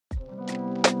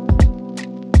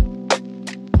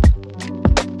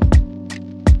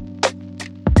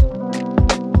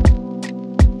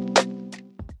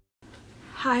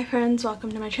Hi friends,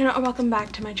 welcome to my channel, or welcome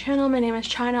back to my channel. My name is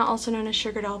China, also known as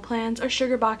Sugar Doll Plans or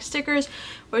Sugar Box Stickers,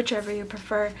 whichever you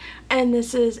prefer. And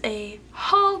this is a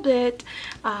haul bit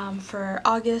for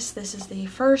August. This is the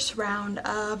first round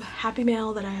of Happy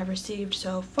Mail that I have received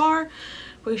so far.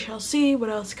 We shall see what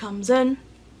else comes in.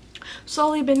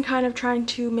 Slowly been kind of trying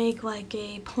to make like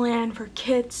a plan for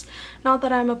kits. Not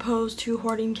that I'm opposed to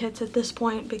hoarding kits at this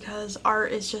point, because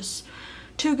art is just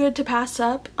too good to pass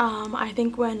up. I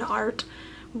think when art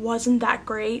wasn't that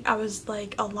great, I was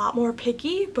like a lot more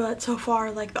picky, but so far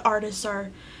like the artists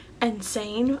are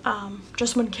insane.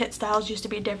 Just when kit styles used to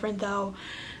be different though,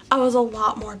 I was a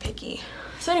lot more picky.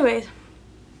 So anyways,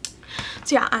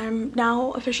 so yeah, I'm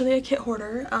now officially a kit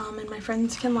hoarder, and my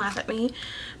friends can laugh at me.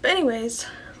 But anyways,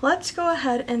 let's go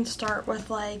ahead and start with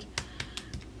like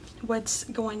what's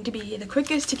going to be the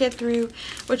quickest to get through,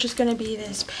 which is going to be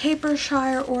this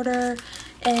Papershire order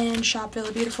and Shop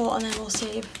Really Beautiful, and then we'll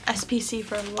save SPC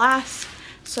for last.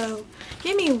 So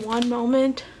give me one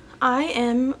moment. I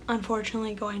am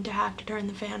unfortunately going to have to turn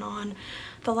the fan on.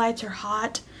 The lights are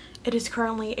hot. It is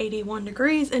currently 81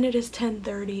 degrees and it is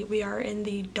 10:30. We are in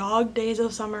the dog days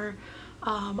of summer.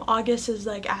 August is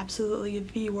like absolutely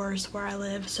the worst where I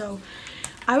live, so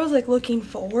I was like looking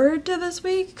forward to this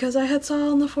week because I had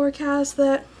saw on the forecast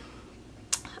that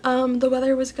the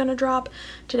weather was gonna drop.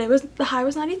 Today was the high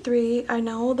was 93. I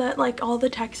know that like all the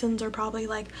Texans are probably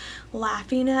like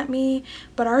laughing at me,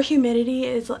 but our humidity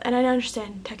is, and I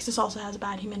understand Texas also has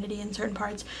bad humidity in certain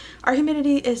parts, our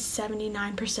humidity is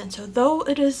 79%. So though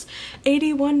it is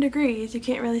 81 degrees, you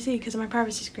can't really see because of my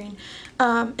privacy screen,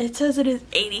 it says it is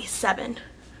 87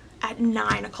 at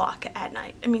 9 o'clock at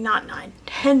night. I mean, not 9,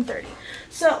 10:30.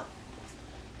 So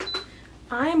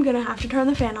I'm gonna have to turn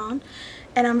the fan on,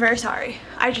 and I'm very sorry.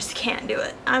 I just can't do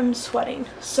it. I'm sweating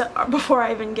so before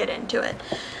I even get into it.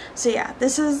 So yeah,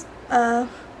 this is the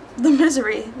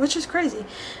misery, which is crazy.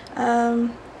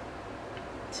 Sorry,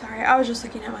 I was just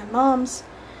looking at my mom's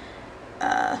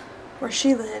where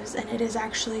she lives, and it is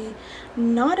actually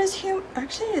not as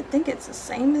actually I think it's the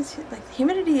same as, like, the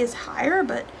humidity is higher,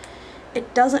 but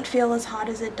it doesn't feel as hot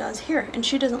as it does here, and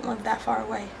she doesn't live that far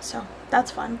away, so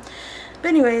that's fun. But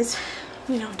anyways,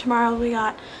 you know, tomorrow we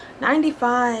got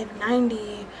 95,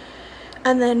 90,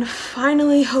 and then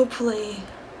finally, hopefully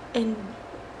in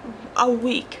a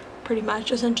week, pretty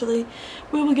much, essentially,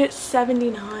 we will get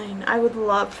 79. I would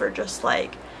love for just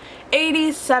like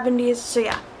 80s, 70s, so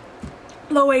yeah,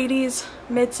 low 80s,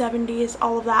 mid 70s,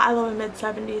 all of that. I love a mid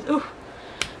 70s. Ooh,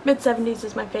 mid 70s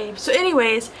is my fave. So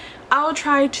anyways, I will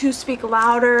try to speak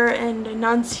louder and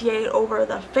enunciate over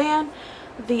the fan.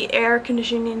 The air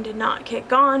conditioning did not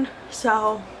kick on,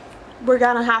 so we're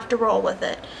gonna have to roll with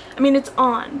it. I mean, it's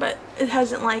on, but it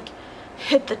hasn't like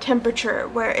hit the temperature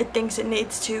where it thinks it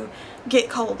needs to get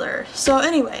colder. So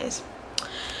anyways,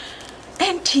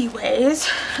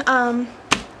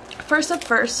 first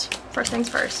things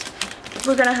first,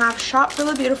 we're gonna have Shop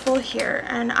Really Beautiful here,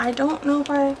 and I don't know if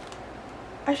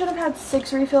I should have had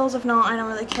 6 refills. If not, I don't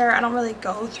really care. I don't really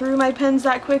go through my pens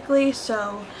that quickly,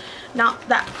 so not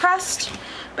that pressed.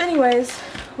 But anyways,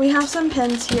 we have some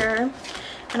pens here,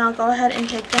 and I'll go ahead and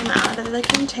take them out of the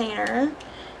container.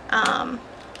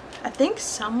 I think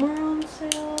some were on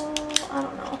sale, I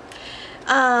don't know.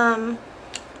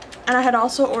 And I had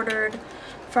also ordered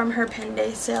from her pen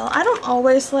day sale. I don't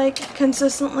always like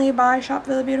consistently buy Shop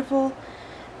Really Beautiful,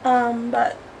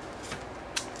 but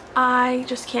I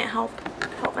just can't help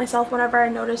myself whenever I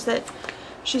notice that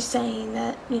she's saying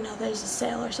that, you know, there's a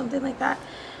sale or something like that.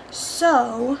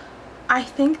 So I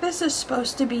think this is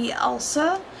supposed to be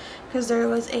Elsa, because there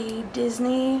was a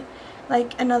Disney,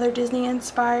 like another Disney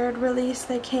inspired release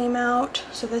that came out.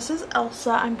 So this is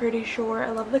Elsa, I'm pretty sure. I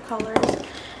love the colors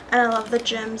and I love the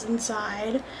gems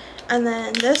inside. And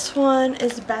then this one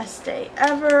is Best Day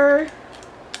Ever.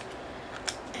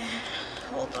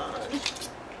 Hold on.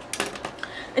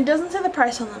 It doesn't say the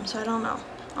price on them, so I don't know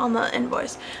on the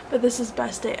invoice. But this is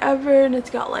Best Day Ever, and it's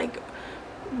got like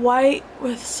white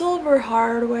with silver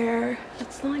hardware.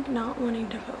 It's like not wanting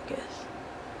to focus.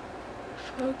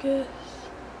 Focus.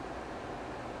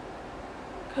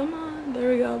 Come on. There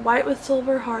we go. White with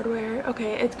silver hardware.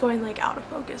 Okay, it's going like out of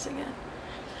focus again.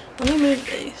 Let me move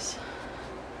these.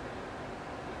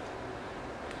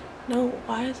 No,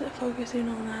 why is it focusing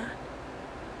on that?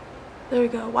 There we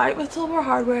go. White with silver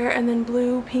hardware, and then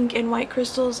blue, pink, and white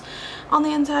crystals on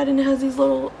the inside, and it has these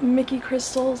little Mickey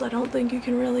crystals. I don't think you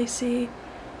can really see.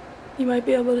 You might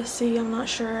be able to see, I'm not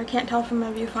sure. I can't tell from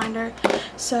my viewfinder.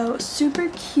 So super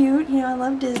cute. You know, I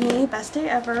love Disney. Best Day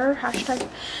Ever. Hashtag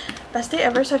Best Day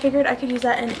Ever. So I figured I could use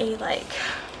that in a like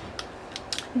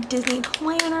Disney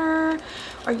planner,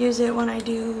 or use it when I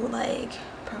do like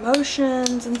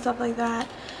promotions and stuff like that.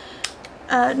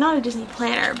 Not a Disney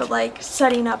planner, but like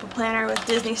setting up a planner with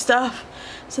Disney stuff.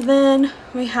 So then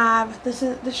we have this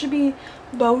should be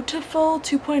Beautiful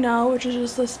 2.0, which is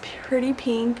just this pretty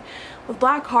pink with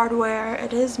black hardware.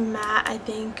 It is matte, I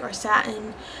think, or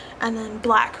satin, and then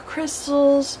black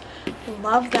crystals.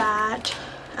 Love that.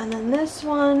 And then this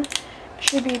one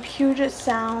should be Puget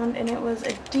Sound, and it was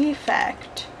a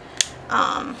defect.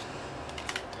 I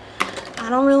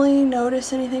don't really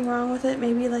notice anything wrong with it.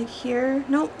 Maybe like here.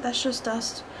 Nope, that's just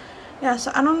dust. Yeah,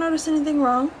 so I don't notice anything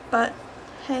wrong, but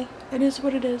hey, it is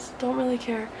what it is. Don't really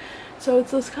care. So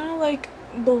it's this kind of like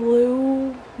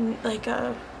blue, like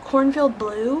a cornfield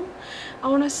blue, I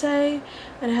want to say,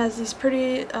 and it has these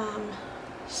pretty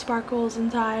sparkles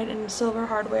inside and silver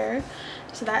hardware.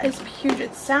 So that is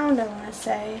Puget Sound, I want to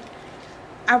say.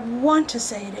 I want to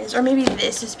say it is, or maybe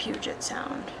this is Puget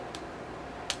Sound.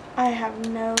 I have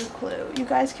no clue. You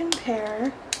guys can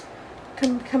compare.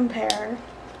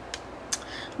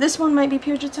 This one might be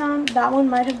Puget Sound. That one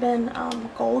might have been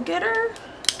Goal Getter.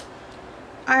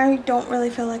 I don't really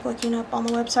feel like looking up on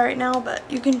the website right now, but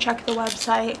you can check the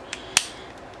website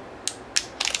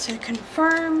to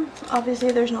confirm.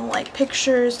 Obviously there's no like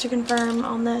pictures to confirm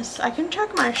on this. I can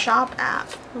check my shop app.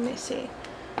 Let me see.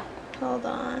 Hold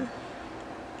on.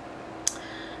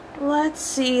 Let's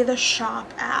see the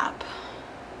shop app.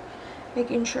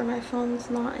 Making sure my phone's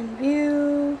not in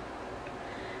view.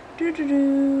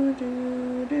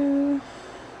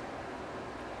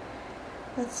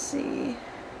 Let's see.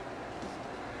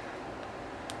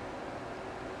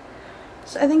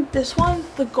 So I think this one's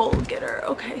the Goal Getter.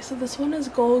 Okay, so this one is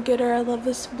Goal Getter. I love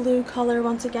this blue color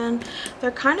once again.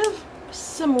 They're kind of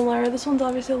similar. This one's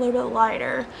obviously a little bit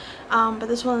lighter, but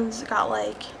this one's got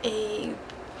like a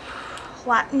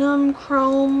platinum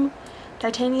chrome,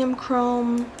 titanium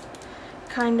chrome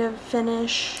kind of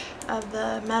finish of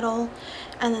the metal,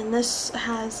 and then this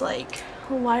has like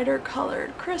lighter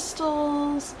colored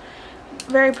crystals.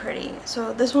 Very pretty.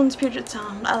 So this one's Puget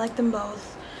Sound. I like them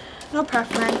both. No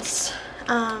preference.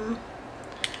 And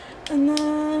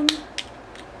then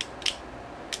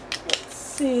let's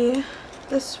see,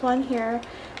 this one here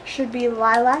should be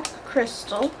Lilac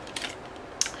Crystal,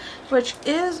 which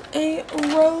is a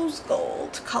rose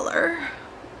gold color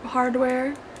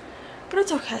hardware, but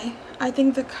it's okay. I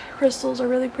think the crystals are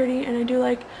really pretty, and I do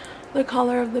like the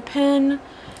color of the pen.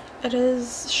 It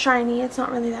is shiny. It's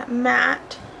not really that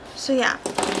matte. So yeah,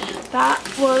 that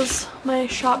was my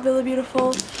Shop Villa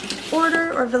Beautiful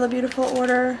order, or Villa Beautiful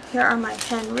order. Here are my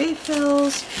pen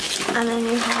refills, and then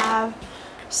you have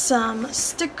some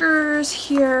stickers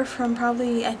here from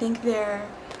probably, I think their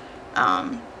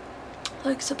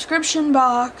like subscription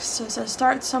box. So it says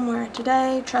start somewhere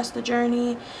today, trust the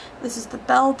journey. This is the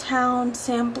Belltown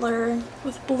sampler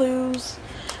with blues,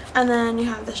 and then you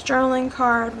have this journaling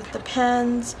card with the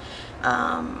pens.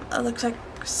 It looks like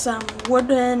some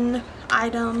wooden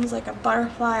items like a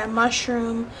butterfly, a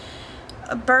mushroom,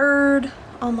 a bird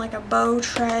on like a bow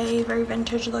tray, very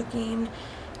vintage looking,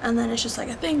 and then it's just like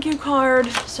a thank you card.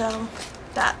 So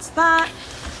that's that.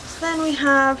 So then we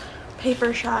have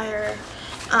Papershire.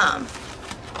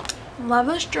 Love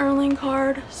this journaling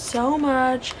card so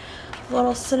much. A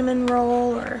little cinnamon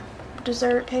roll or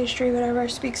dessert pastry, whatever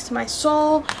speaks to my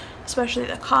soul, especially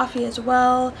the coffee as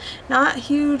well. Not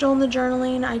huge on the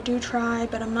journaling. I do try,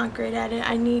 but I'm not great at it.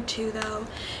 I need to though.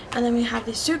 And then we have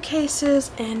these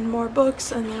suitcases and more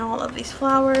books, and then all of these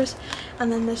flowers.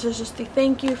 And then this is just the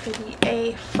thank you for the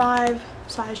A5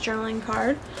 size journaling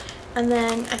card. And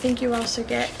then I think you also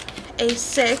get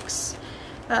A6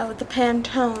 with the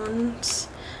Pantones,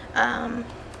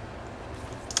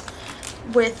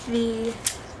 with the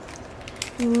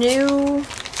new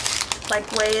like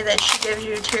way that she gives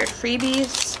you tiered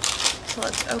freebies. So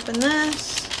let's open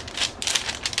this.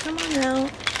 Come on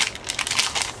out.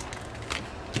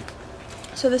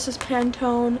 So this is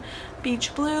Pantone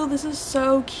Beach Blue. This is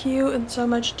so cute and so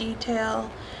much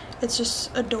detail. It's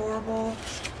just adorable.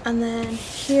 And then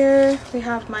here we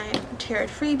have my tiered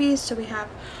freebies. So we have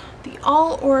the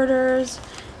all orders,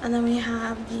 and then we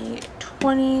have the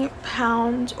 20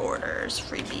 pounds orders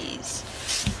freebies.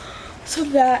 So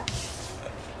that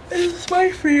is my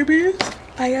freebies.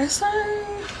 I guess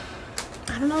I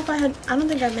don't know if I don't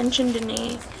think I mentioned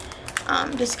any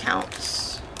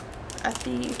discounts at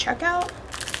the checkout.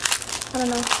 I don't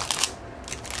know.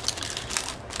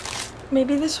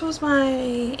 Maybe this was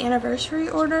my anniversary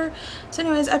order. So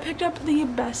anyways, I picked up the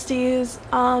Besties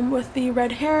with the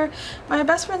red hair. My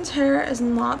best friend's hair is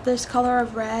not this color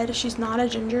of red. She's not a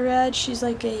ginger red. She's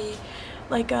like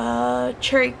a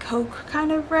cherry coke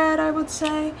kind of red, I would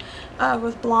say,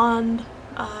 with blonde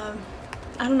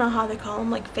I don't know how they call them,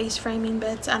 like face framing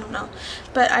bits, I don't know,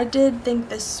 but I did think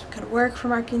this could work for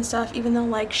marking stuff, even though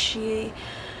like she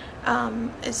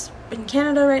is in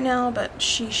Canada right now, but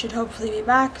she should hopefully be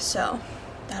back, so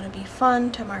that'll be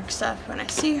fun to mark stuff when I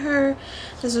see her.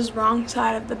 This is wrong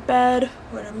side of the bed.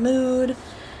 What a mood.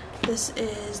 This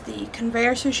is the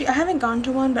conveyor sushi. I haven't gone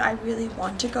to one, but I really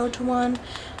want to go to one.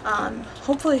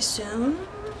 Hopefully soon.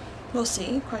 We'll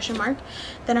see, question mark.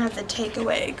 Then I have the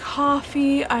takeaway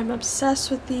coffee. I'm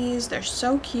obsessed with these. They're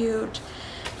so cute.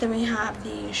 Then we have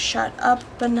the shut up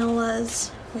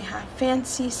vanillas. We have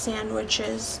fancy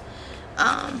sandwiches.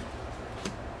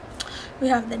 We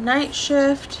have the night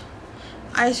shift,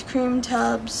 ice cream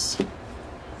tubs.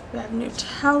 We have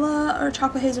Nutella or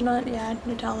chocolate hazelnut. Yeah,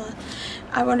 Nutella.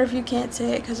 I wonder if you can't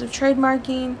say it because of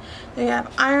trademarking. Then we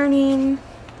have ironing.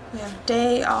 We have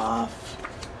day off.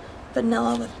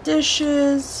 Vanilla with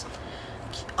dishes,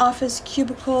 office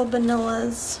cubicle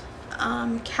vanillas,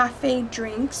 cafe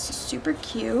drinks, super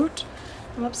cute.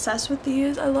 I'm obsessed with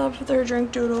these. I love their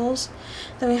drink doodles.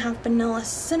 Then we have vanilla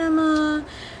cinema,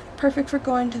 perfect for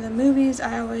going to the movies.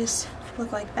 I always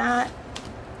look like that.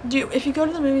 If you go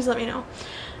to the movies, let me know.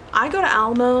 I go to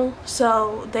Alamo,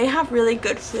 so they have really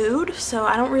good food, so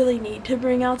I don't really need to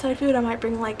bring outside food. I might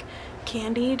bring like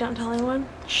candy, don't tell anyone.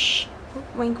 Shh,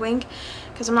 wink wink.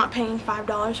 Because I'm not paying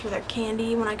 $5 for their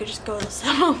candy when I could just go to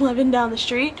 7-Eleven down the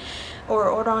street or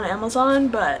order on Amazon.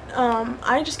 But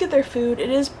I just get their food.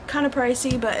 It is kind of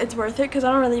pricey, but it's worth it because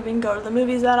I don't really even go to the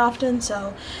movies that often.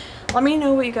 So let me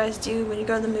know what you guys do when you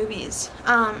go to the movies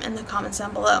in the comments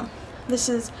down below. This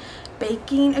is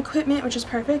baking equipment, which is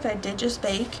perfect. I did just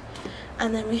bake.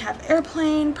 And then we have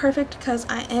airplane, perfect because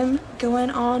I am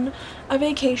going on a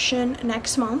vacation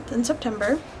next month in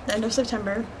September, the end of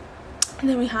September. And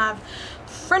then we have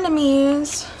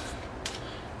frenemies,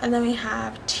 and then we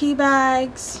have tea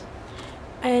bags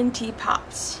and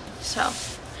teapots. So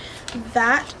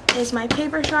that is my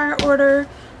Papershire order.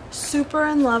 Super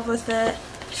in love with it,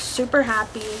 super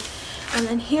happy. And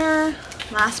then here,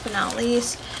 last but not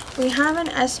least, we have an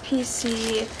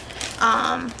SPC.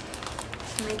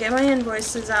 Let me get my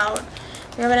invoices out.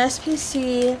 We have an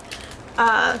SPC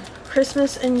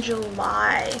Christmas in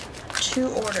July, 2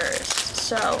 orders.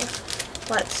 So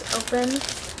let's open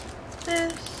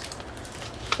this.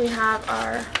 We have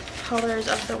our colors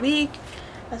of the week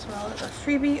as well as a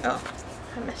freebie. Oh,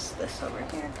 I missed this over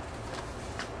here.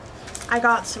 I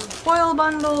got some foil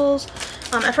bundles.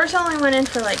 At first I only went in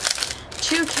for like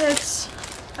 2 kits,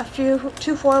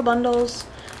 2 foil bundles,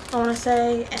 I want to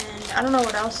say, and I don't know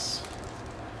what else.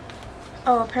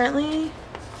 Oh, apparently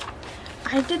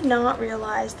I did not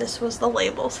realize this was the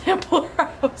label sampler.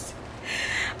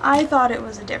 I thought it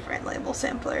was a different label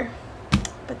sampler,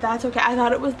 but that's okay. I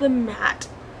thought it was the matte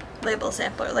label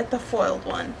sampler, like the foiled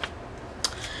one.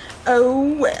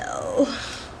 Oh well.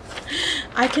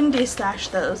 I can destash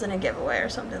those in a giveaway or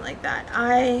something like that.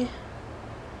 I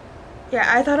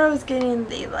thought I was getting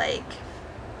the, like,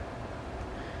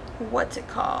 what's it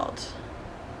called?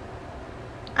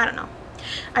 I don't know.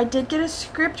 I did get a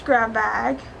script grab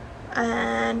bag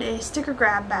and a sticker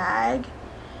grab bag,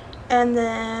 and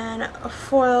then a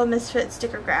foil misfit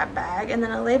sticker grab bag, and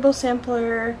then a label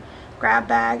sampler grab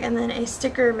bag, and then a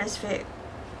sticker misfit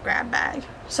grab bag.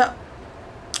 So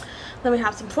then we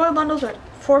have some foil bundles. We have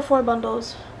 4 foil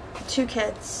bundles, 2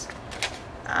 kits.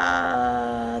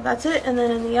 That's it. And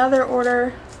then in the other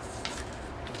order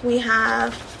we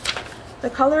have the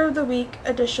color of the week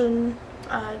edition,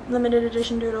 limited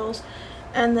edition doodles,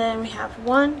 and then we have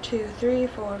 1, 2, 3,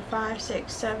 4, 5,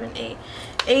 6, 7,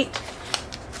 8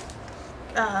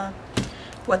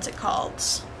 what's it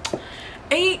called?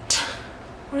 8,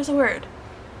 what is the word?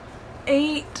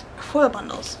 8 foil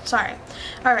bundles, sorry.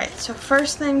 Alright, so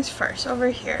first things first, over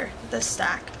here, this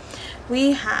stack,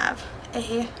 we have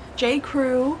a J.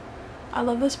 Crew, I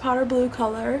love this powder blue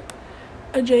color,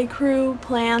 a J. Crew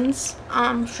Plans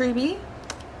freebie,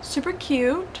 super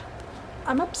cute,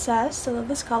 I'm obsessed, I love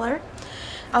this color.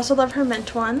 I also love her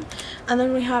mint one. And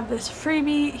then we have this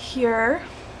freebie here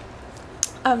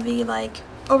of the, like,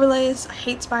 overlays. I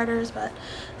hate spiders, but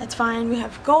it's fine. We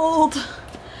have gold,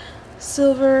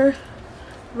 silver,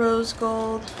 rose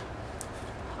gold,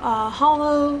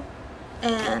 hollow,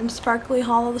 and sparkly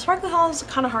hollow. The sparkly hollow is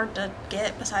kind of hard to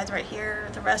get besides right here.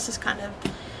 The rest is kind of,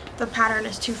 the pattern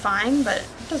is too fine, but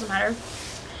it doesn't matter.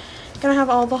 Gonna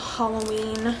have all the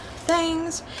Halloween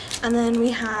things. And then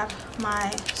we have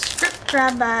my script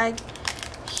grab bag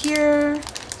here.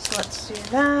 So let's do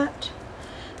that.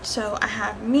 So I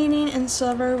have Meaning in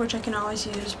silver, which I can always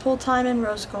use. Pull Time in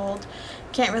rose gold.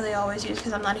 Can't really always use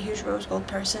because I'm not a huge rose gold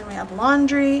person. We have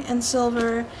Laundry in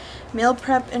silver. Meal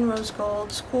Prep in rose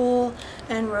gold. School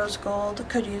in rose gold.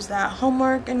 Could use that.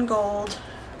 Homework in gold.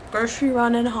 Grocery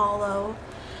Run in hollow.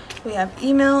 We have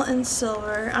Email in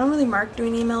silver. I don't really mark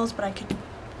doing emails, but I could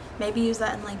maybe use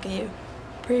that in like a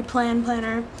pre-planned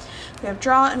planner. We have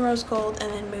Draw in rose gold,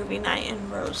 and then Movie Night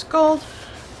in rose gold.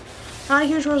 Not a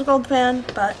huge rose gold fan,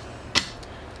 but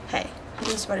hey, it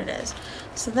is what it is.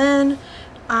 So then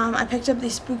I picked up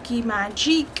these Spooky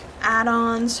Magic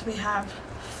add-ons. We have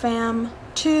Fam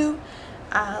 2.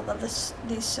 I love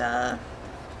these I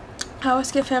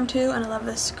always get Fam 2, and I love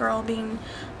this girl being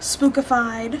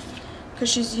spookified because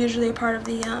she's usually a part of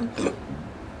the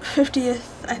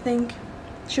 50th, I think.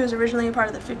 She was originally a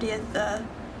part of the 50th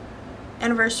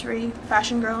anniversary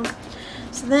Fashion Girl.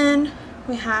 So then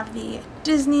we have the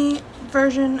Disney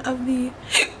version of the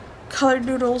Colored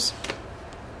Doodles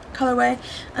colorway,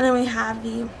 and then we have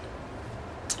the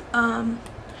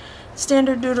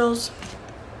standard doodles,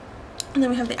 and then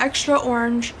we have the extra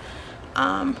orange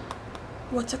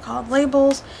what's it called,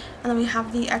 labels, and then we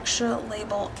have the extra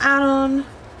label add-on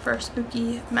for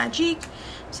Spooky Magic.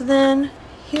 So then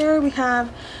here we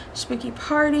have Spooky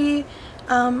Party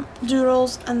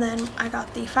doodles, and then I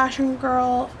got the Fashion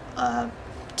Girl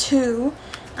 2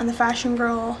 and the Fashion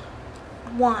Girl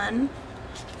 1,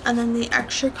 and then the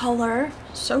extra color,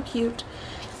 so cute.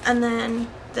 And then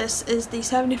this is the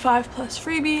 75 plus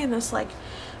freebie in this like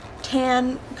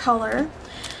tan color.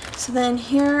 So then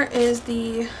here is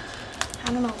the,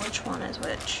 I don't know which one is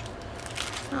which.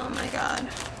 Oh my god.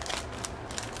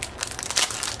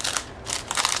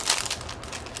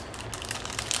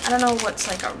 I don't know what's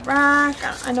like a rack.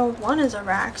 I know one is a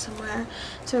rack somewhere.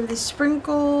 So we have these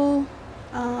sprinkle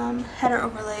header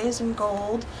overlays in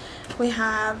gold. We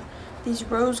have these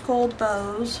rose gold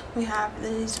bows. We have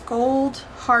these gold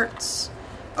hearts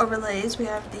overlays. We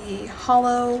have the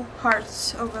hollow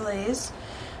hearts overlays.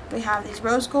 We have these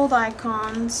rose gold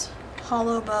icons,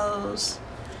 hollow bows,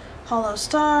 hollow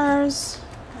stars,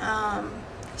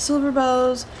 silver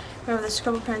bows. We have the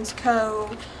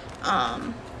ScribblePrintsCo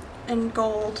in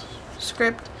gold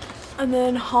script, and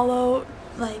then hollow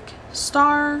like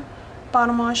star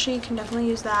bottom washi, can definitely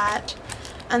use that.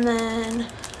 And then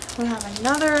we have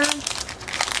another,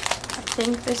 I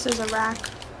think this is a rack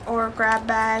or a grab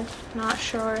bag, not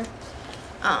sure.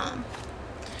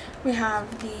 We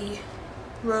have the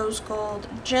rose gold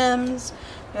gems.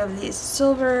 We have these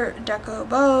silver deco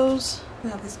bows. We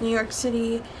have this New York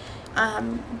City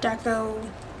deco,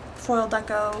 foil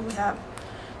deco. We have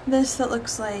this that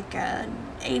looks like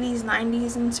 80s,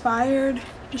 90s inspired,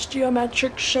 just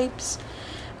geometric shapes.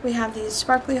 We have these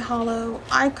sparkly hollow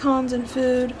icons in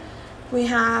food. We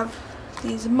have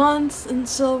these months in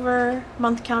silver,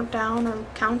 month countdown or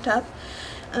count up.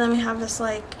 And then we have this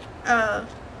like, kind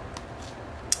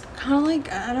of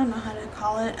like, I don't know how to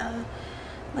call it,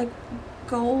 like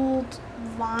gold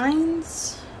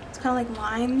lines. It's kind of like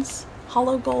lines,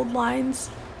 hollow gold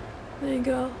lines. There you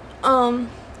go.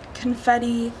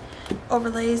 Confetti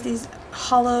overlays, these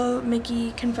hollow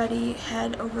Mickey confetti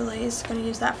head overlays, gonna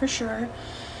use that for sure.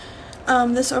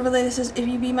 This overlay, this is If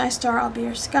You Be My Star, I'll Be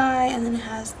Your Sky, and then it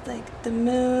has like the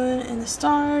moon and the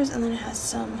stars, and then it has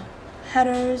some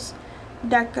headers,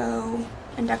 deco,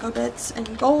 and deco bits in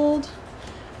gold.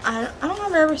 I don't know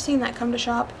if I've ever seen that come to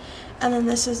shop. And then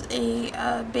this is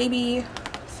a baby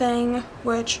thing,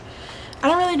 which I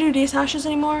don't really do destashes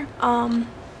anymore,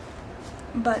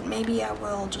 but maybe I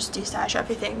will just destash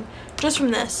everything just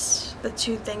from this, the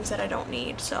two things that I don't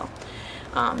need. So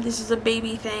this is a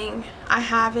baby thing. I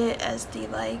have it as the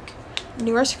like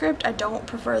newer script. I don't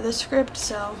prefer this script,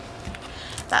 so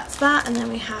that's that. And then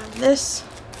we have this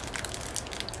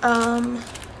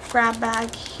grab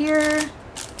bag here.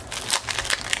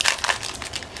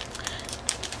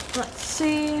 Let's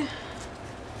see.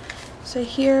 So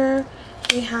here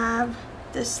we have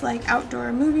this like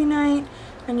outdoor movie night,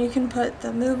 and you can put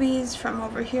the movies from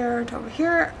over here to over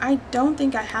here. I don't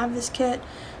think I have this kit,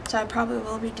 so I probably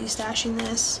will be destashing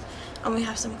this. And we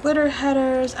have some glitter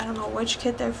headers. I don't know which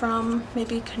kit they're from,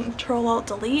 maybe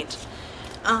Control-Alt-Delete.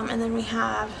 And then we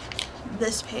have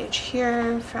this page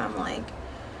here from like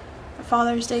a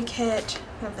Father's Day kit.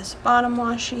 We have this bottom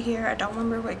washi here. I don't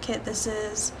remember what kit this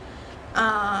is.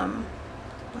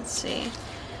 Let's see.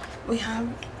 We have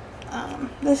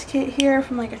this kit here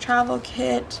from like a travel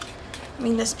kit. I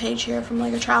mean this page here from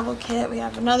like a travel kit. We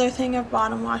have another thing of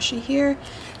bottom washi here.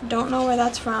 Don't know where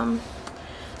that's from.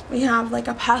 We have like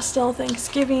a pastel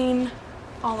Thanksgiving,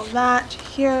 all of that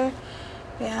here.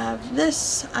 We have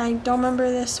this, I don't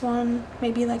remember this one,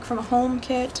 maybe like from a home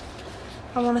kit,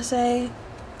 I want to say.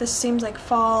 This seems like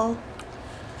fall.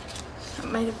 It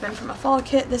might have been from a fall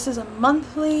kit. This is a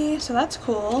monthly, so that's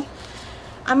cool.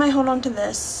 I might hold on to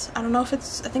this. I don't know if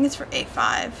it's, I think it's for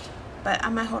A5, but I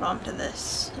might hold on to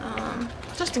this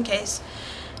just in case,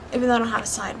 even though I don't have a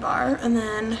sidebar. And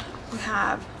then we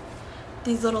have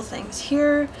these little things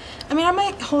here. I mean, I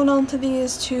might hold on to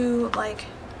these to like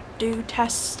do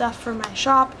test stuff for my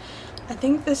shop. I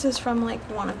think this is from like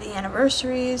one of the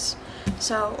anniversaries,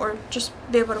 so, or just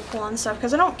be able to pull in stuff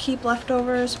because I don't keep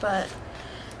leftovers, but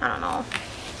I don't know,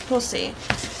 we'll see.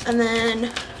 And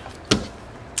then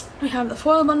we have the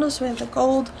foil bundle, so we have the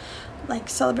gold like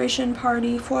celebration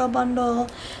party foil bundle.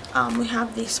 We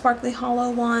have the sparkly hollow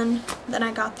one. Then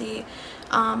I got the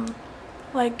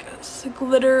like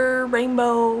glitter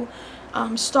rainbow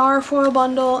star foil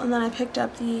bundle, and then I picked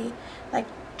up the like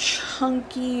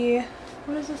chunky,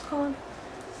 what is this called?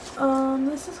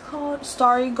 This is called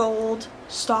Starry Gold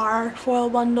Star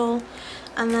foil bundle.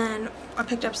 And then I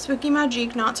picked up Spooky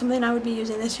Magique, not something I would be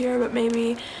using this year, but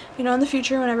maybe, you know, in the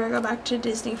future whenever I go back to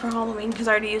Disney for Halloween, because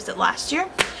I already used it last year.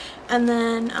 And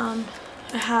then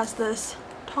it has this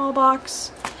tall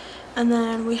box. And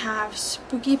then we have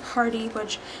Spooky Party,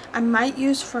 which I might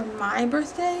use for my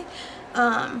birthday.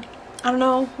 I don't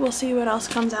know, we'll see what else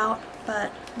comes out.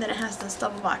 But then it has this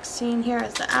double box scene here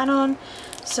as the add-on.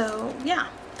 So yeah,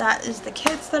 that is the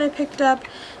kits that I picked up.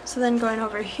 So then going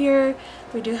over here,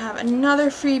 we do have another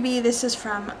freebie. This is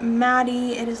from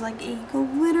Maddie. It is like a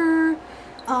glitter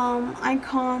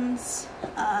icons.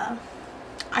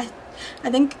 I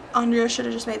think Andrea should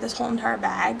have just made this whole entire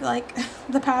bag like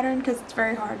the pattern, because it's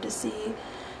very hard to see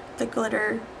the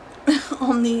glitter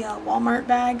on the Walmart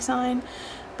bag sign.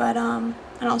 But and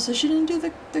also she didn't do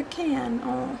the can.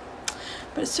 Oh,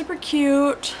 but it's super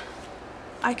cute.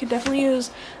 I could definitely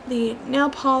use the nail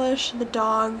polish, the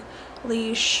dog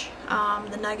leash,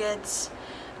 the nuggets,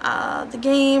 the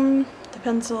game, the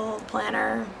pencil, the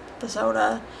planner, the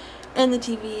soda, and the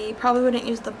TV. Probably wouldn't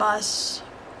use the bus.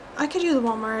 I could use the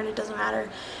Walmart, it doesn't matter.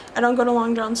 I don't go to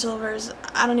Long John Silver's.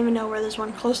 I don't even know where there's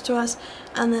one close to us.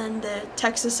 And then the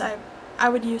Texas, I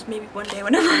would use maybe one day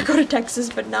whenever I go to Texas,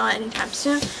 but not anytime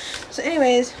soon. So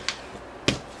anyways,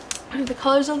 the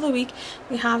colors of the week,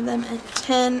 we have them in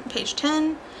page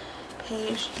 10,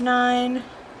 page 9,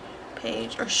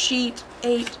 sheet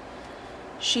 8,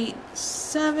 sheet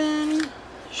 7,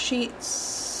 sheet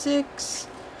 6,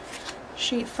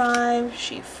 sheet 5,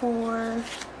 sheet 4,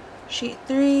 sheet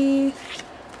 3,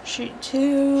 sheet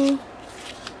 2,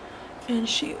 and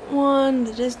sheet 1,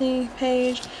 the Disney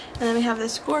page. And then we have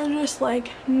this gorgeous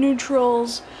like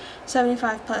neutrals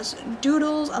 75 plus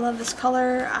doodles. I love this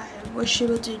color. I wish she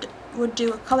would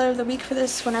do a color of the week for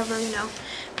this whenever, you know,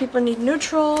 people need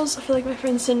neutrals. I feel like my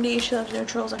friend Cindy, she loves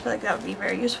neutrals. I feel like that would be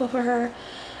very useful for her.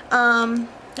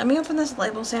 Let me open this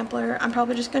label sampler. I'm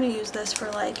probably just going to use this for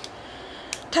like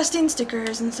testing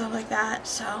stickers and stuff like that.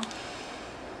 So,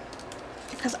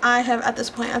 because I have, at this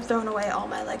point, I've thrown away all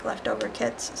my like leftover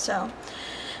kits, so,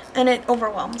 and it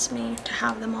overwhelms me to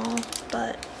have them all,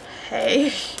 but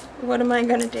hey, what am I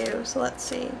gonna do? So let's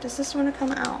see, does this want to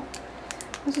come out?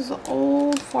 This is an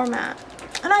old format,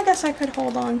 and I guess I could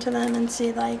hold on to them and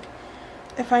see like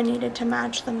if I needed to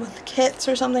match them with kits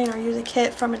or something, or use a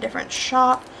kit from a different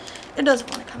shop. It doesn't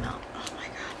want to come out. Oh my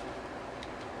god,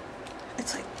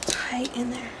 it's like tight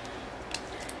in there.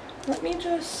 Let me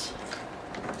just,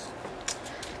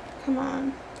 come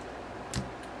on.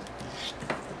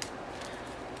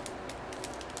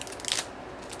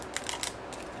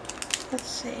 Let's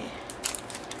see.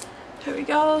 Here we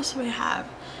go. So we have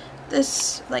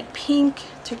this like pink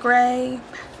to gray.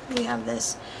 We have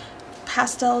this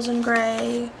pastels and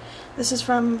gray. This is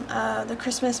from the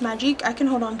Christmas Magique. I can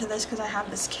hold on to this because I have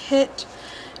this kit.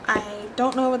 I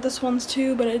don't know what this one's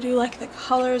to, but I do like the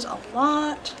colors a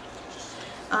lot.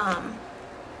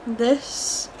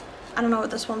 This, I don't know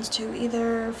what this one's to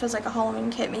either. It feels like a Halloween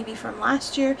kit maybe from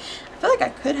last year. I feel like I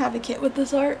could have a kit with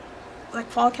this art, like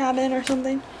fall cabin or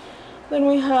something. Then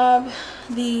we have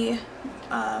the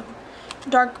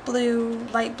dark blue,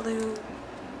 light blue,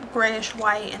 grayish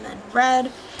white, and then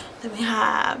red. Then we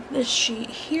have this sheet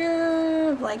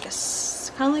here, like a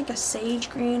kind of like a sage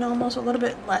green, almost a little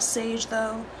bit less sage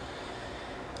though.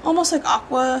 Almost like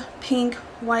aqua, pink,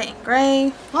 white, and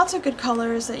gray. Lots of good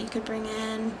colors that you could bring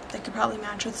in that could probably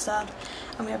match with stuff.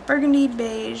 And we have burgundy,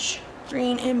 beige,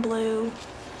 green, and blue.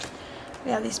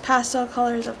 We have these pastel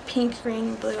colors of pink,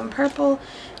 green, blue, and purple.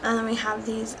 And then we have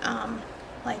these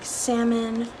like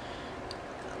salmon,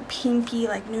 pinky,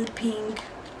 like nude pink,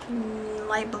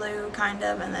 light blue kind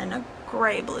of, and then a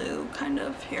gray blue kind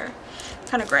of here,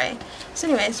 kind of gray. So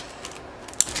anyways,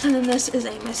 and then this is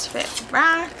a misfit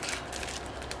rack.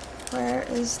 Where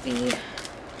is the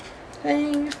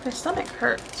thing? My stomach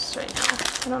hurts right now.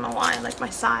 I don't know why, like my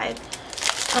side.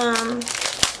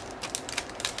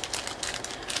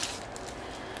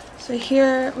 So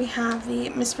here we have the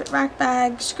misfit rack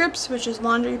bag, scripts, which is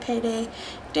laundry payday,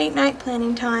 date night,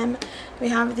 planning time. We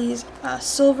have these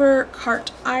silver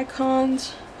heart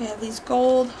icons. We have these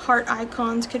gold heart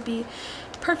icons, could be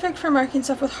perfect for marking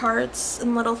stuff with hearts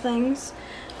and little things.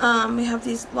 We have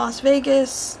these Las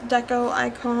Vegas deco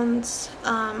icons.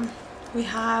 We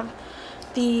have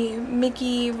the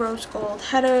Mickey rose gold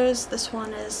headers. This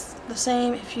one is the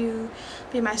same. If you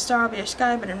be my star, I'll be your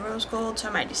sky, but in rose gold, so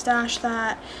I might destash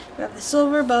that. We have the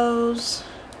silver bows.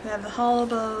 We have the hollow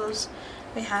bows.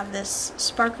 We have this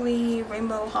sparkly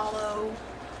rainbow hollow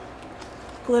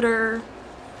glitter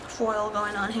foil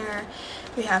going on here.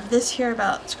 We have this here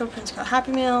about ScribblePrintsCo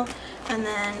Happy Meal, and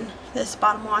then this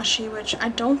bottom washi, which I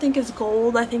don't think is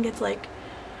gold. I think it's like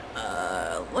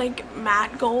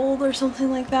matte gold or something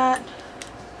like that.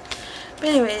 But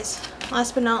anyways,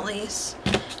 last but not least,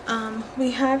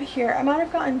 we have here, I might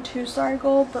have gotten 2-star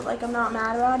gold, but like I'm not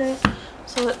mad about it.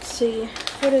 So let's see,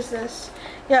 what is this?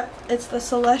 Yep, it's the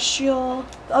Celestial.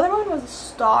 The other one was a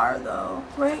star though,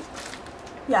 right?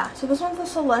 Yeah, so this one's the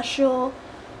Celestial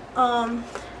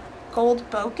gold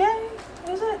bouquet,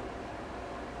 is it?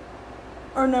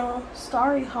 Or no,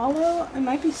 Starry Hollow? It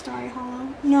might be Starry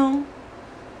Hollow. No,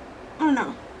 I don't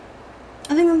know.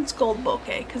 I think it's gold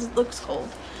bouquet because it looks gold.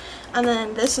 And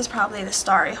then this is probably the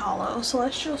Starry Hollow,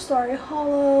 Celestial Starry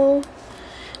Hollow.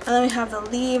 And then we have the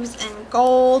leaves in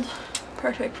gold,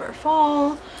 perfect for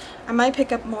fall. I might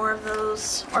pick up more of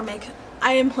those or make,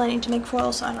 I am planning to make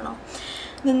foils, so I don't know.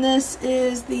 Then this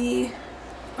is the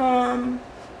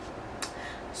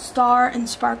Star and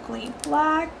Sparkly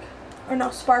Black, or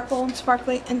no, Sparkle and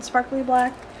Sparkly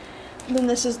Black. And then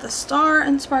this is the Star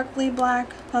and Sparkly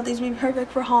Black. Thought these would be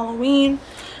perfect for Halloween.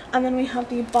 And then we have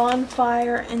the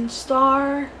Bonfire and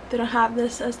Star. They don't have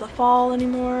this as the fall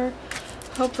anymore.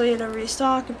 Hopefully it'll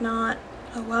restock. If not,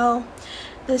 oh well.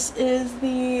 This is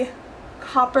the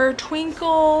Copper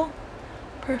Twinkle,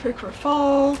 perfect for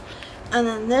fall. And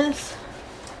then this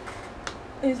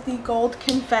is the Gold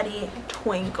Confetti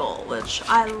Twinkle, which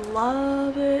I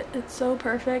love it. It's so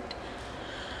perfect.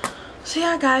 So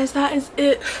yeah guys, that is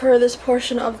it for this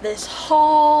portion of this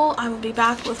haul. I will be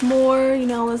back with more, you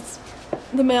know, as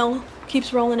the mail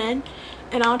keeps rolling in,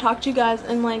 and I'll talk to you guys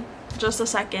in like just a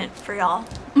second for y'all.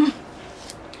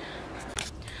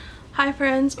 Hi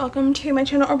friends, welcome to my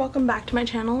channel, or welcome back to my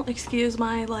channel. Excuse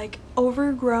my like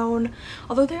overgrown,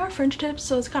 although they are French tips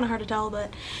so it's kind of hard to tell,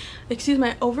 but excuse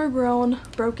my overgrown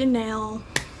broken nail.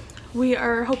 We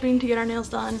are hoping to get our nails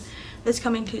done this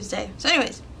coming Tuesday. So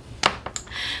anyways,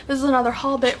 this is another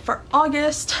haul bit for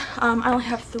August. I only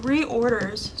have 3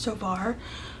 orders so far.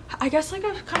 I guess like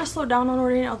I've kind of slowed down on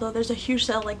ordering, although there's a huge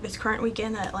sale like this current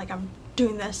weekend that like I'm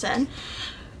doing this in.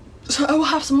 So I will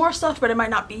have some more stuff, but it might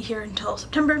not be here until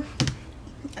September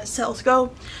as sales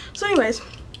go. So anyways,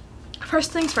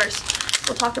 first things first,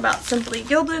 we'll talk about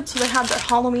SimplyGilded. So they had their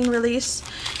Halloween release,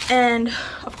 and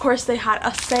of course they had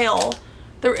a sale.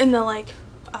 They're in the like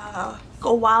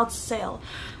Go Wild sale,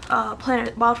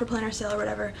 Wild for Planner sale or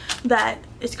whatever that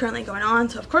is currently going on.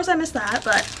 So of course I missed that,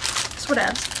 but it's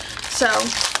whatever. So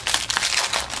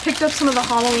picked up some of the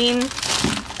Halloween,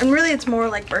 and really it's more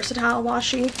like versatile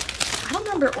washi. I don't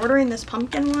remember ordering this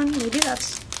pumpkin one. Maybe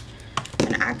that's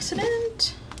an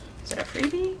accident. Is it a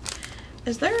freebie?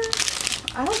 Is there?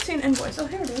 I don't see an invoice. Oh,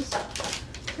 here it is.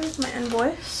 Here's my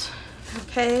invoice.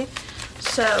 Okay,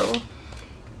 so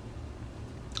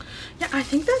yeah, I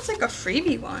think that's like a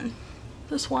freebie one.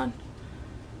 This one,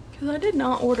 because I did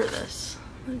not order this.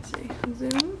 Let's see.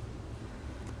 Zoom.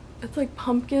 It's like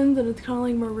pumpkins and it's kind of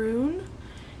like maroon.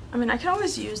 I mean, I can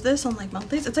always use this on like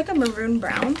monthlies. It's like a maroon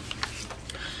brown.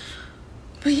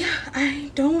 But yeah, I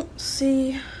don't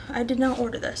see, I did not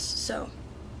order this, so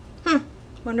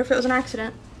wonder if it was an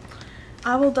accident.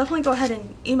 I will definitely go ahead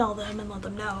and email them and let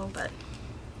them know, but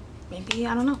maybe,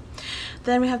 I don't know.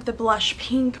 Then we have the blush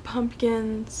pink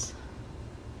pumpkins.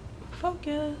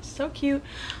 Focus, so cute.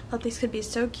 Thought these could be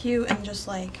so cute and just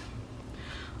like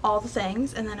all the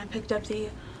things. And then I picked up the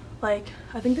like,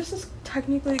 I think this is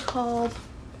technically called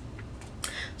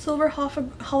Silver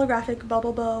Holographic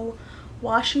Bubble Bow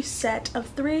washi set of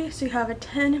 3. So you have a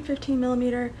 10, 15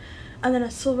 millimeter, and then a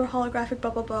silver holographic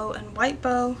bubble bow and white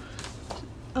bow.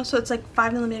 Also, it's like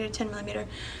 5 millimeter, 10 millimeter,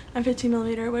 and 15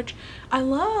 millimeter, which I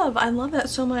love. I love that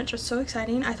so much. It's so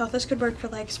exciting. I thought this could work for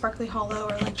like sparkly hollow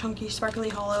or like chunky sparkly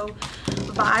hollow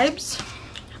vibes.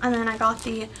 And then I got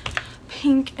the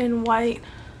pink and white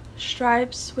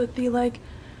stripes with the like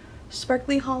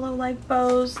sparkly hollow like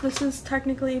bows. This is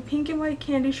technically a pink and white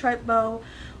candy stripe bow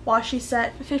washi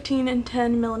set, 15 and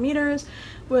 10 millimeters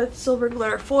with silver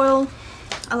glitter foil.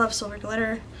 I love silver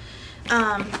glitter.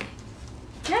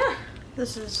 Yeah,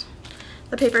 this is,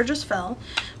 the paper just fell,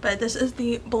 but this is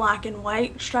the black and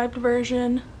white striped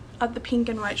version of the pink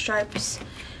and white stripes.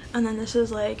 And then this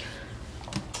is like,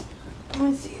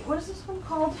 let me see, what is this one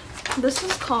called? This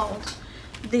is called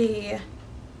the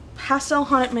Pastel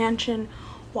Haunted Mansion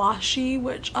washi,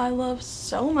 which I love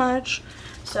so much.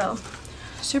 So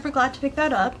super glad to pick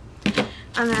that up.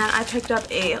 And then I picked up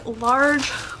a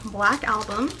large black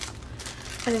album.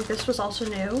 I think this was also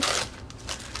new.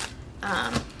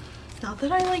 Not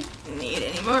that I like need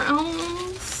any more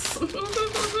albums.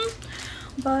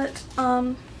 But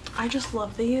I just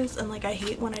love these, and like I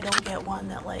hate when I don't get one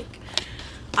that like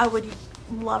I would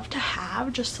love to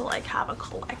have just to like have a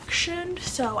collection.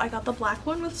 So I got the black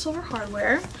one with silver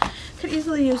hardware. Could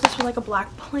easily use this for like a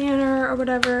black planner or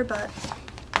whatever, but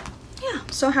yeah,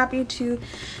 so happy to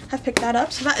have picked that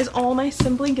up. So that is all my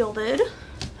Simply Gilded.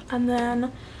 And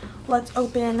then let's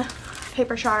open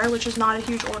Papershire, which is not a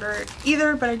huge order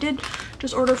either, but I did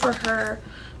just order for her.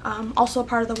 Also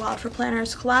part of the Wild for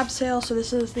Planners collab sale. So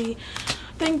this is the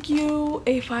thank you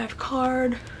A5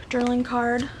 card, journaling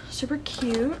card, super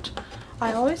cute.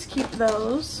 I always keep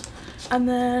those. And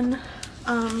then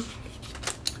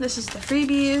this is the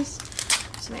freebies.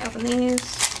 So let me open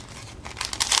these.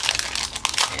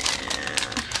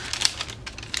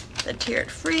 The tiered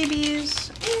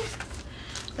freebies.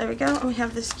 There we go. And we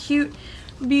have this cute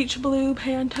beach blue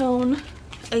Pantone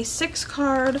A6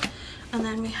 card. And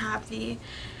then we have the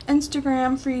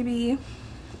Instagram freebie.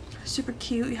 Super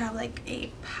cute. You have like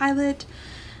a pilot,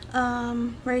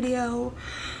 radio,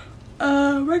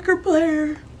 record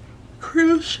player,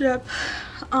 cruise ship,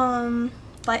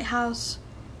 lighthouse.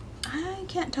 I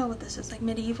can't tell what this is, like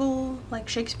medieval, like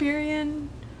Shakespearean.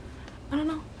 I don't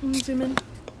know. Let me zoom in.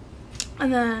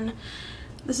 And then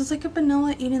this is like a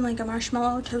vanilla eating like a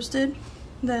marshmallow toasted,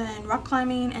 then rock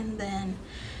climbing, and then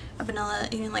a vanilla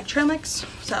eating like trail mix.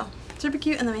 So super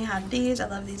cute. And then we have these. I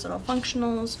love these little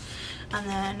functionals. And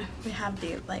then we have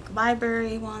the like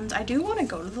library ones. I do want to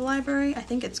go to the library. I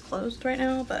think it's closed right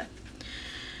now, but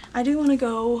I do want to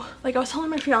go. Like I was telling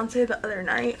my fiance the other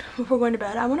night before going to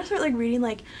bed, I want to start like reading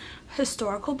like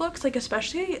historical books, like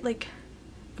especially like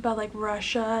about like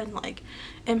Russia and like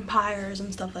empires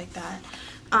and stuff like that.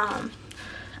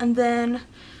 And then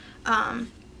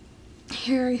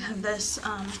here you have this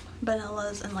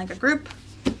vanillas in like a group,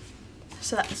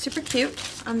 so that's super cute.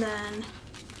 And then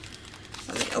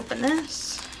let me open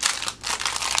this.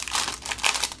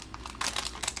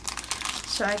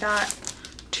 So I got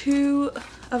 2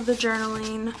 of the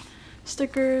journaling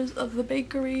stickers of the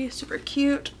bakery, super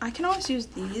cute. I can always use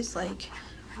these like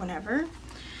whenever,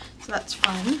 so that's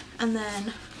fun. And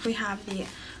then we have the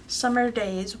summer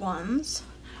days ones.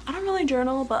 I don't really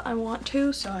journal, but I want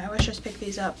to, so I always just pick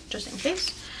these up just in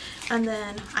case. And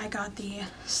then I got the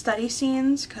study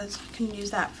scenes because you can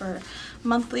use that for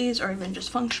monthlies or even just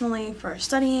functionally for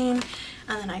studying.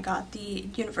 And then I got the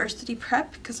university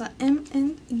prep because I am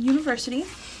in university.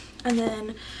 And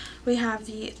then we have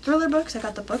the thriller books. I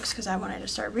got the books because I wanted to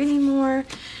start reading more.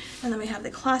 And then we have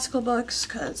the classical books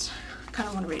because I kind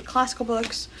of want to read classical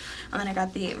books. And then I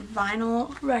got the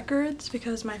vinyl records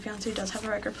because my fiance does have a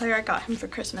record player. I got him for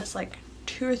Christmas like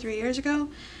 2 or 3 years ago,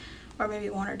 or maybe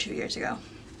 1 or 2 years ago.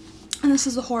 And this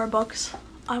is the horror books.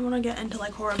 I want to get into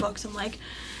like horror books and like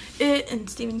It and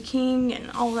Stephen King and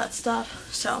all that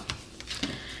stuff. So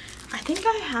I think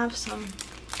I have some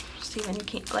Stephen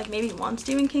King, like maybe 1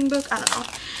 Stephen King book, I don't know.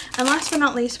 And last but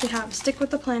not least, we have Stick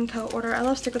with the Plan Co. order. I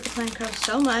love Stick with the Plan Co.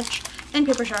 so much, and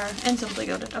Papershire and Simply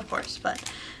Gilded, of course, but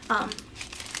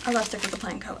I love Stick with the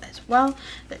Plan Co. as well.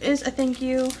 There is a thank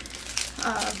you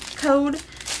code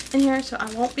in here, so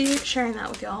I won't be sharing that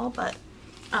with y'all, but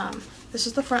this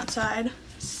is the front side.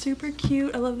 Super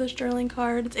cute. I love this journaling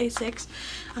card. It's A6.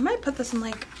 I might put this in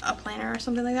like a planner or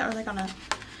something like that, or like on a,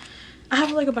 I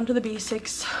have like a bunch of the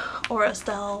B6 or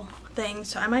Estelle things,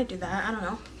 so I might do that. I don't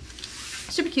know.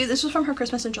 Super cute. This was from her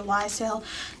Christmas in July sale.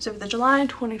 So the July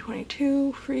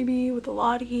 2022 freebie with a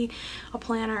Lottie, a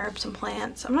planner, some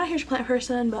plants. I'm not a huge plant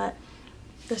person, but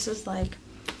this is like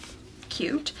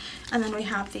cute. And then we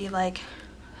have the like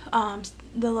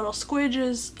the little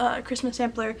Squidges Christmas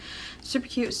sampler. Super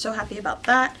cute. So happy about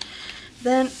that.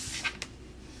 Then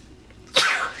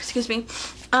excuse me,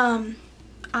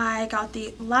 I got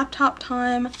the laptop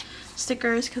time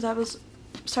stickers because I was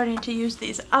starting to use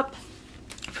these up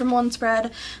from one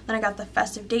spread. Then I got the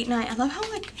festive date night. I love how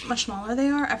like much smaller they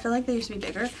are. I feel like they used to be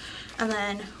bigger. And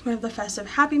then we have the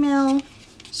festive happy meal,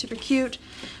 super cute.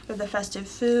 We have the festive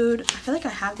food. I feel like I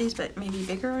have these, but maybe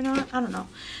bigger or not. I don't know.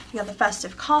 We got the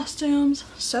festive costumes,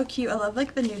 so cute. I love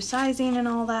like the new sizing and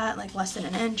all that, like less than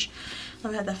an inch.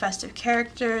 Then we have the festive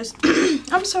characters.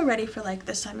 I'm so ready for like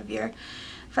this time of year.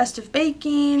 Festive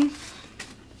baking,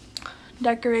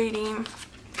 decorating,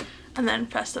 and then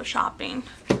festive shopping.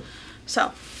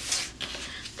 So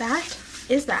that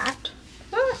is that.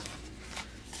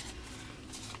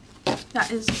 That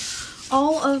is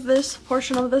all of this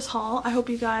portion of this haul. I hope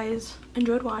you guys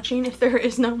enjoyed watching. If there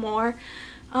is no more,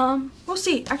 we'll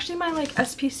see. Actually, my like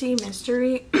SPC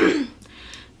mystery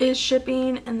is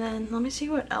shipping, and then let me see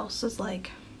what else is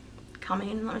like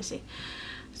coming. Let me see.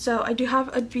 So I do have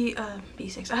a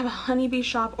B6. I have a honeybee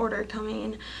shop order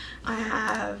coming. I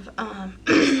have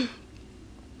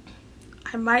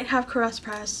I might have Caress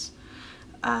Press.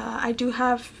 I do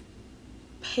have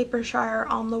Papershire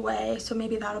on the way, so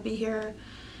maybe that'll be here.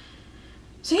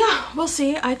 So yeah, we'll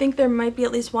see. I think there might be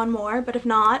at least one more, but if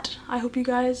not, I hope you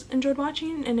guys enjoyed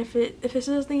watching, and if this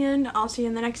is the end, I'll see you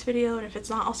in the next video, and if it's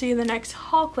not, I'll see you in the next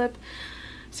haul clip.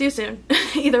 See you soon.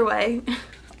 Either way.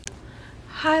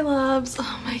 Hi loves.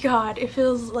 Oh my god, it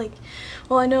feels like,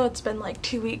 well, I know it's been like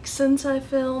 2 weeks since I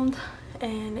filmed,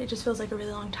 and it just feels like a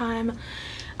really long time.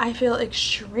 I feel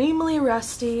extremely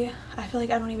rusty. I feel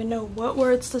like I don't even know what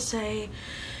words to say.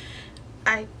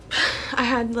 I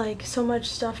had like so much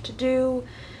stuff to do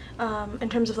in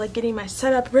terms of like getting my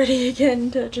setup ready again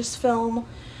to just film.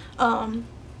 I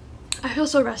feel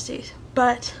so rusty,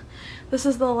 but this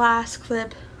is the last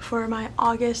clip for my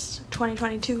August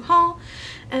 2022 haul,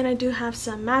 and I do have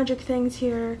some magic things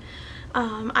here.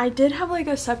 I did have like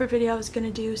a separate video I was gonna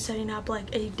do setting up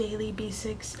like a daily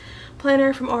B6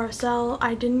 planner from RSL.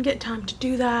 I didn't get time to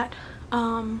do that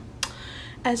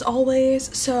as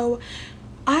always, so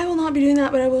I will not be doing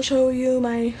that, but I will show you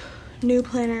my new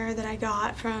planner that I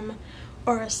got from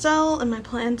RSL and my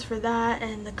plans for that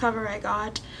and the cover I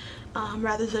got,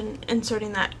 rather than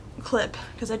inserting that clip,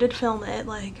 because I did film it.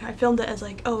 Like I filmed it as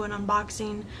like, oh, an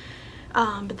unboxing,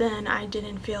 but then I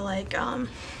didn't feel like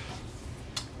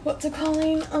what's it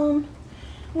calling, I'm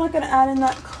not gonna add in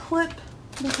that clip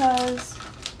because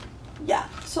yeah.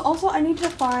 So also I need to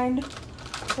find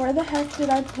where the heck did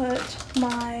I put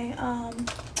my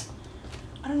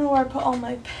I don't know where I put all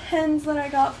my pens that I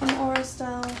got from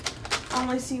RSL. I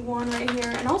only see one right here,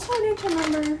 and also I need to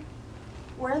remember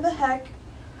where the heck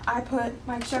I put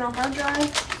my external hard drive.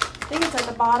 I think it's at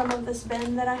the bottom of this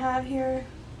bin that I have here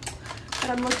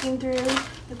that I'm looking through.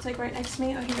 It's like right next to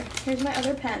me. Oh, here's my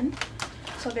other pen.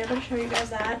 So I'll be able to show you guys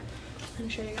that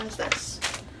and show you guys this.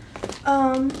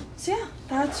 So yeah,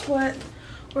 that's what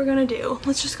we're gonna do.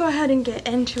 Let's just go ahead and get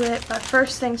into it. But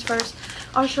first things first,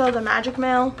 I'll show the magic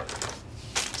mail.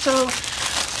 So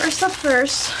first up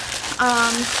first,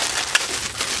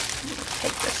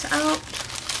 take this out.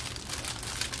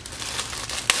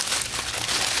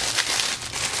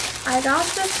 I got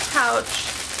this pouch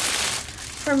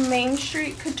from Main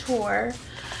Street Couture.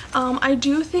 I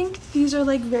do think these are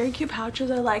like very cute pouches.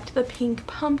 I liked the pink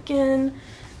pumpkin,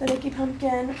 the Mickey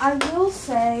pumpkin. I will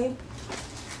say,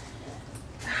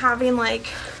 having like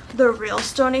the real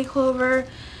Stony Clover,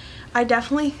 I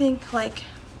definitely think like,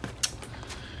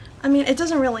 I mean, it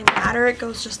doesn't really matter, it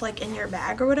goes just like in your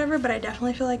bag or whatever, but I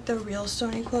definitely feel like the real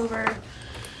Stony Clover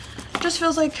just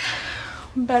feels like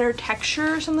better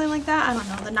texture or something like that. I don't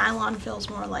know, the nylon feels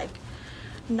more like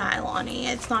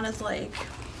nylon-y. It's not as like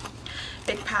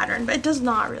big pattern, but it does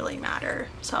not really matter.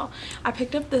 So I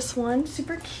picked up this one,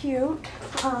 super cute.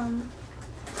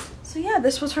 So yeah,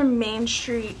 this was from Main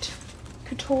Street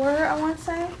Couture, I want to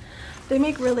say. They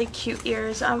make really cute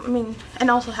ears. I mean,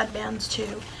 and also headbands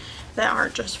too that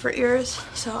aren't just for ears,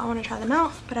 so I want to try them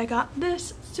out. But I got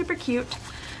this, super cute.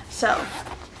 So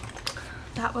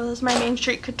that was my Main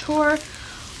Street Couture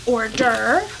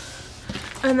order.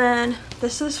 And then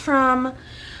this is from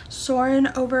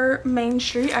Soarin' Over Main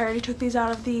Street. I already took these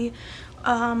out of the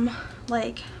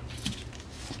like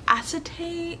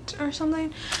acetate or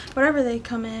something, whatever they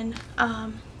come in,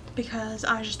 because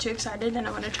I was just too excited and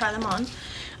I want to try them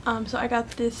on. So I got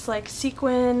this like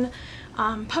sequin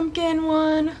pumpkin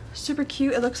one, super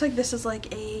cute. It looks like this is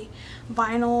like a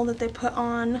vinyl that they put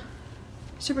on,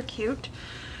 super cute.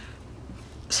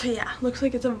 So yeah, looks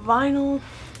like it's a vinyl.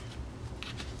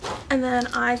 And then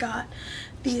I got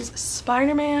these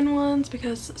Spider-Man ones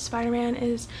because Spider-Man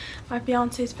is my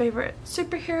fiance's favorite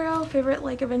superhero, favorite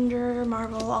like Avenger,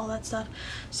 Marvel, all that stuff.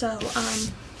 So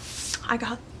I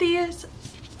got these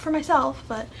for myself,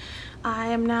 but I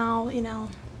am now, you know,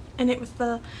 in it with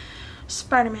the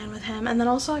Spider-Man with him. And then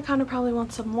also I kind of probably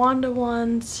want some Wanda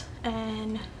ones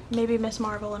and maybe Miss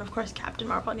Marvel, and of course Captain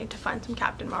Marvel. I need to find some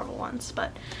Captain Marvel ones,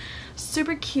 but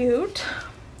super cute.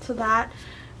 So that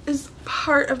is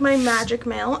part of my magic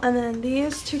mail. And then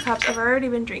these 2 cups, I've already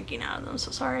been drinking out of them,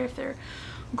 so sorry if they're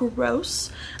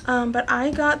gross. But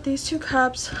I got these 2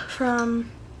 cups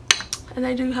from, and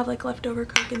I do have like leftover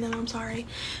Coke in them, I'm sorry.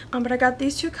 But I got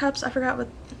these 2 cups, I forgot what,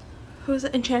 who is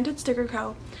it? Enchanted Sticker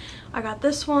Co. I got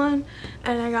this one,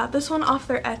 and I got this one off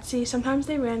their Etsy. Sometimes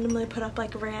they randomly put up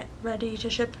like ready to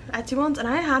ship Etsy ones, and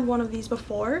I had one of these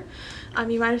before.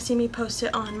 You might have seen me post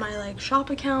it on my like shop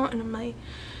account and on my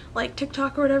like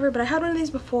TikTok or whatever, but I had one of these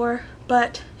before,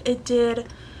 but it did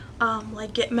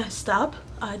like get messed up.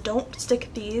 Don't stick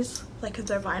these, like, because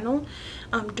they're vinyl.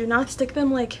 Do not stick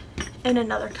them like in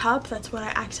another cup. That's what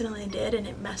I accidentally did, and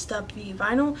it messed up the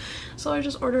vinyl, so I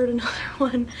just ordered another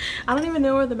one. I don't even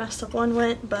know where the messed up one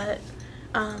went, but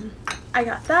I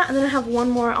got that. And then I have one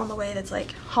more on the way that's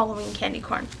like Halloween candy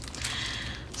corn.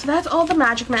 So that's all the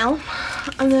magic mail,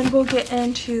 and then we'll get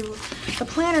into the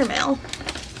planner mail.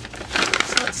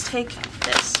 So let's take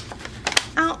this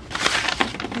out.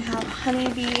 We have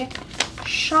Honeybee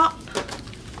Shop.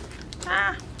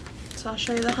 So I'll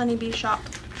show you the Honeybee Shop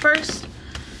first.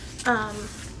 Okay,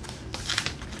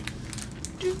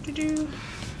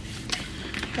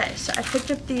 so I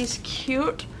picked up these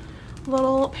cute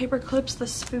little paper clips. The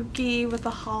spooky with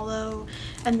the hollow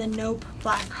and the nope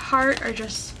black heart are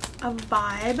just a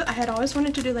vibe. I had always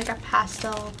wanted to do like a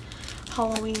pastel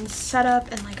Halloween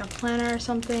setup and like a planner or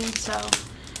something, so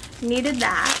needed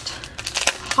that.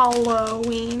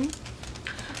 Halloween.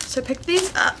 So I picked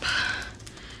these up,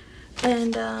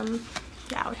 and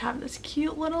yeah, we have this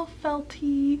cute little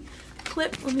felty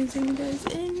clip. Let me zoom you guys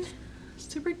in.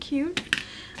 Super cute.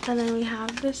 And then we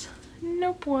have this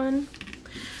nope one,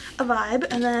 a vibe.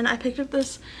 And then I picked up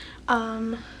this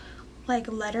like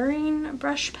lettering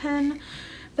brush pen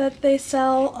that they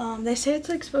sell. They say it's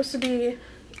like supposed to be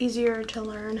easier to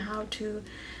learn how to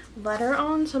letter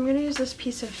on, so I'm gonna use this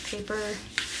piece of paper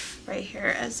right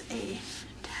here as a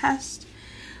test.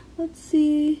 Let's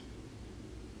see.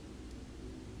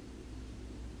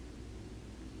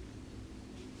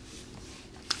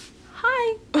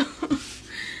 Hi. Let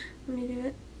me do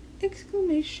it.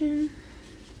 Exclamation.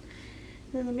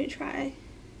 Then let me try.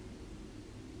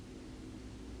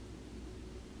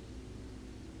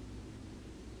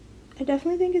 I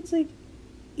definitely think it's like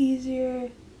easier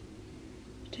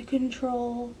to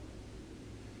control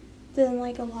than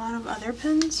like a lot of other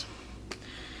pens.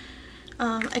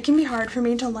 It can be hard for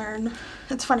me to learn.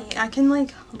 It's funny, I can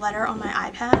like letter on my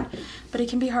iPad, but it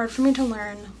can be hard for me to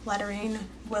learn lettering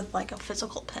with like a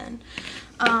physical pen.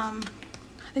 I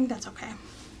think that's okay.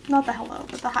 Not the hello,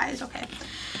 but the hi is okay.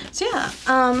 So yeah,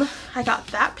 I got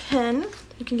that pen.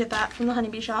 You can get that from the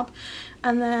Honeybee Shop.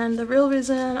 And then the real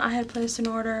reason I had placed an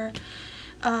order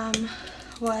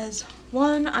was,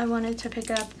 one, I wanted to pick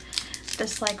up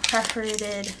this like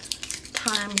perforated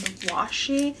timed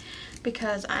washi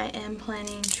because I am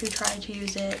planning to try to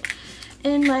use it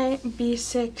in my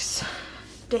B6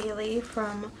 daily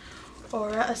from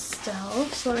Aura Estelle.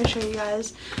 So let me show you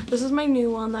guys. This is my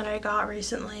new one that I got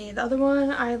recently. The other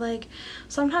one I like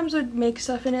sometimes would make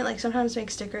stuff in it, like sometimes make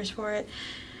stickers for it,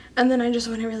 and then I just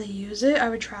wouldn't really use it. I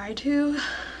would try to,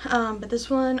 but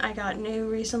this one I got new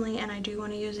recently and I do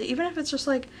want to use it, even if it's just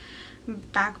like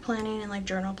back planning and like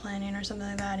journal planning or something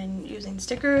like that and using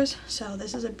stickers. So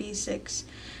this is a B6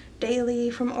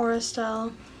 daily from Aura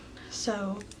Estelle.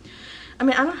 So I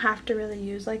mean, I don't have to really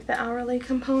use like the hourly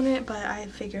component, but I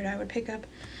figured I would pick up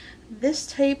this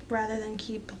tape rather than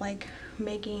keep like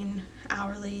making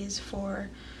hourlies for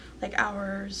like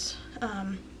hours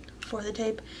for the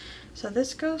tape. So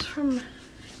this goes from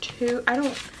 2, I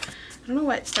don't know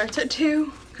why it starts at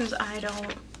 2 because I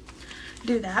don't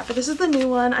do that, but this is the new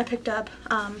one I picked up.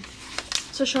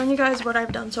 So showing you guys what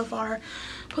I've done so far.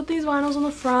 Put these vinyls on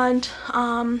the front.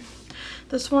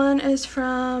 This one is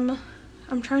from,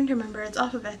 I'm trying to remember, it's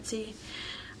off of Etsy.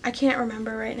 I can't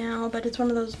remember right now, but it's one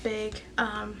of those big,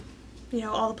 you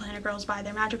know, all the Planner girls buy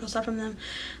their magical stuff from them.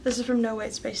 This is from No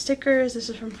White Space Stickers. This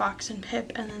is from Fox and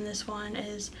Pip, and then this one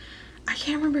is, I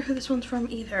can't remember who this one's from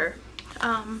either.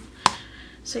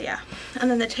 So yeah, and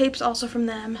then the tape's also from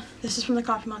them. This is from the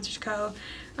Coffee Monsters Co.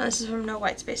 And this is from No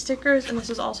White Space Stickers, and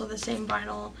this is also the same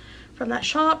vinyl from that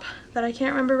shop that I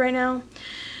can't remember right now.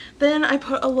 Then I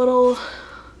put a little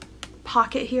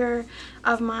pocket here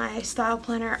of my style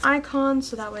planner icons,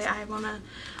 so that way I want to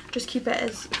just keep it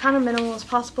as kind of minimal as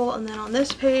possible. And then on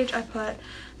this page I put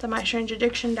the My Strange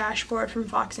Addiction dashboard from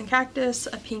Fox and Cactus,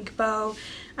 a pink bow,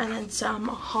 and then some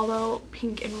hollow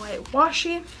pink and white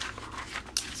washi.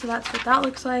 So that's what that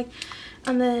looks like.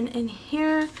 And then in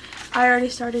here, I already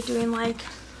started doing like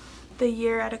the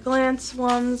year at a glance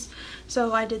ones.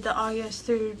 So I did the August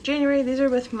through January. These are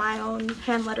with my own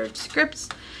hand lettered scripts,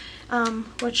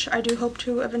 which I do hope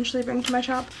to eventually bring to my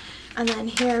shop. And then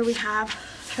here we have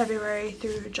February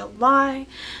through July.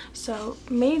 So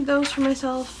made those for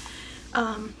myself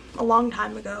a long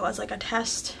time ago as like a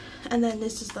test. And then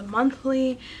this is the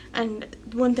monthly, and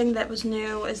one thing that was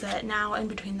new is that now in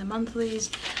between the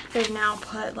monthlies they've now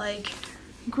put like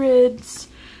grids,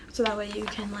 so that way you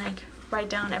can like write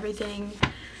down everything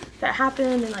that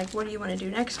happened and like what do you want to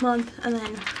do next month. And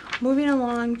then moving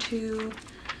along to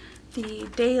the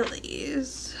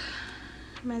dailies.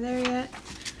 Am I there yet?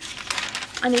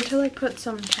 I need to like put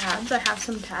some tabs. I have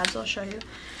some tabs I'll show you.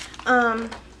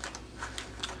 I'm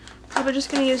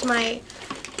just gonna use my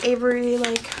Avery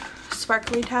like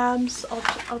sparkly tabs,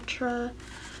 ultra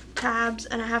tabs,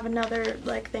 and I have another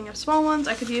like thing of small ones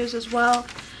I could use as well.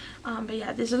 But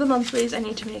yeah, these are the monthlies. I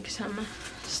need to make some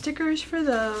stickers for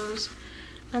those.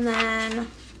 And then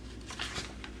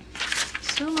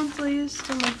still monthlies.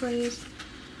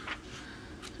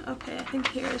 Okay, I think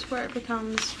here is where it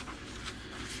becomes,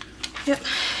 yep,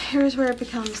 here's where it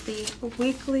becomes the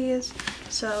weeklies.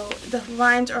 So the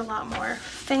lines are a lot more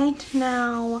faint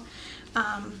now.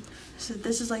 So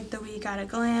this is like the week at a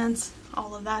glance,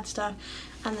 all of that stuff.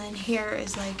 And then here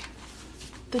is like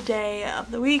the day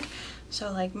of the week.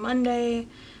 So like Monday.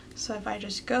 So if I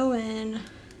just go in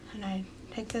and I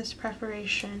take this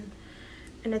preparation,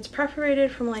 and it's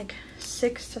perforated from like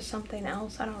 6 to something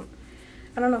else. I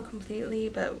don't know completely,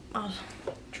 but I'll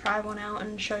try one out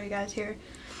and show you guys here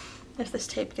if this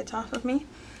tape gets off of me.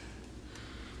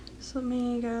 So let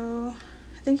me go,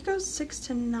 I think it goes 6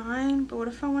 to 9, but what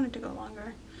if I wanted to go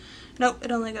longer? Nope,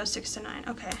 it only goes 6 to 9.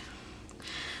 Okay,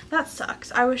 that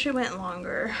sucks. I wish it went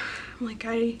longer. Like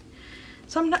I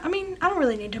mean, I don't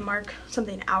really need to mark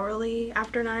something hourly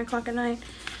after 9 o'clock at night.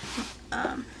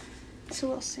 So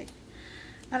we'll see.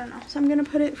 I don't know. So I'm gonna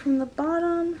put it from the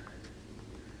bottom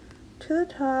to the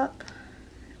top.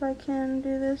 If I can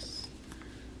do this.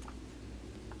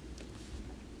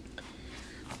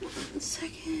 1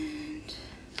 second.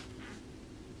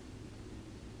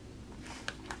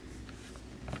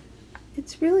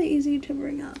 It's really easy to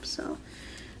bring up, so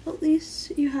at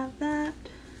least you have that.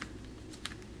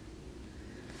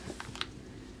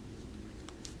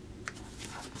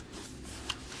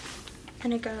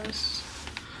 And it goes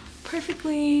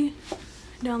perfectly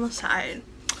down the side.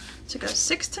 So it goes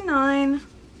 6 to 9.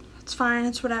 It's fine,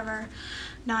 it's whatever.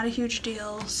 Not a huge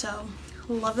deal. So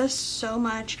love this so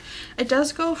much. It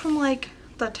does go from like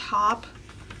the top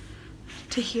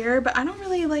to here, but I don't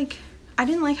really like, I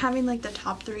didn't like having like the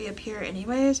top 3 up here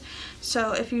anyways.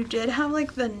 So if you did have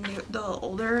like the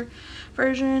older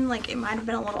version, like it might have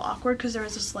been a little awkward because there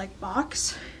was this like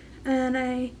box, and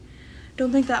I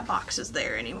don't think that box is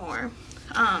there anymore.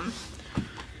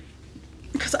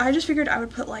 Because I just figured I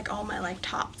would put like all my like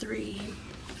top 3,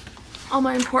 all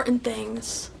my important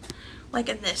things like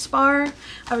in this bar.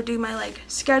 I would do my like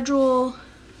schedule,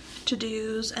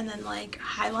 to-dos, and then like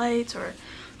highlights or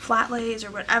flat lays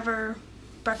or whatever,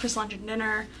 breakfast, lunch, and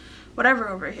dinner, whatever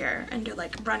over here, and do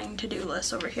like running to-do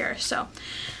lists over here. So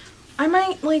I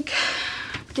might like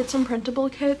get some printable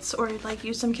kits or like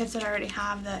use some kits that I already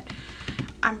have that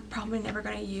I'm probably never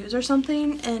going to use or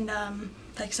something, and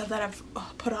like stuff that I've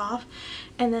put off,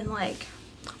 and then like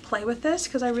play with this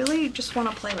because I really just want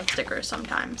to play with stickers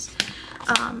sometimes.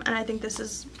 And I think this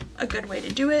is a good way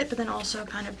to do it, but then also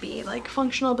kind of be like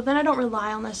functional, but then I don't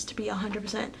rely on this to be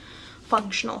 100%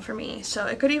 functional for me. So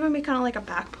it could even be kind of like a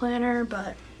back planner,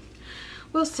 but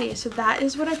we'll see. So that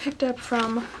is what I picked up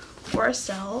from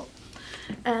Oracell,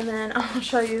 and then I'll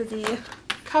show you the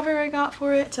cover I got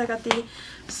for it. So I got the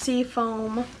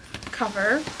seafoam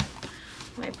cover.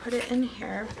 Let me put it in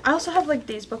here. I also have like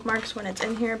these bookmarks when it's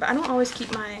in here, but I don't always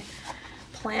keep my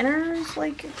planners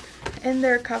like in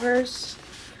their covers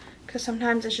because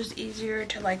sometimes it's just easier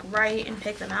to like write and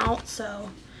take them out. So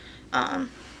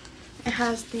it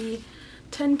has the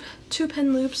 2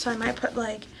 pen loops, so I might put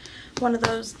like one of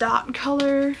those dot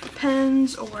color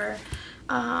pens, or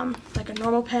like a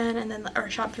normal pen, and then or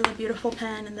Shop Really Beautiful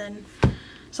pen, and then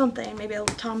something, maybe a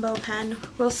Tombow pen.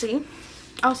 We'll see.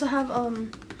 I also have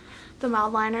the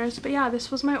mild liners, but yeah, this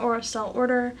was my Oracell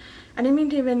order. I didn't mean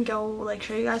to even go like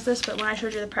show you guys this, but when I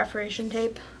showed you the perforation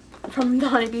tape from the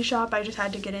Honeybee shop, I just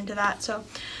had to get into that. So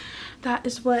that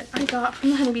is what I got from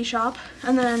the Honeybee shop,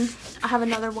 and then I have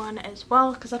another one as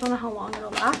well because I don't know how long it'll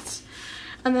last.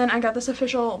 And then I got this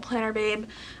official Planner Babe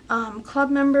club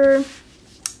member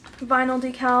vinyl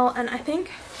decal, and I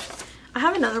think I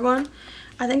have another one.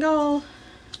 I think I'll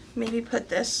maybe put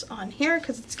this on here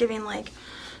because it's giving like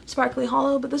sparkly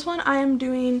hollow, but this one I am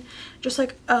doing just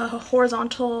like a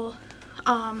horizontal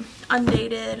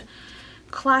undated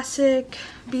classic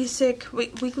basic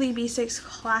weekly B6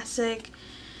 classic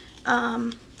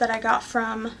that I got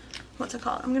from, what's it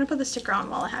called? I'm gonna put the sticker on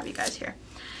while I have you guys here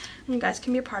and you guys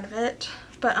can be a part of it.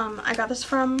 But I got this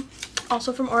from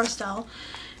also from Orestelle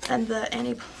and the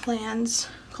Annie Plans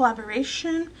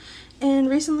collaboration, and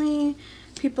recently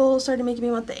people started making me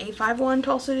want the A5 one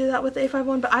to also do that with the A5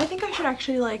 one, but I think I should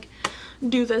actually like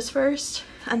do this first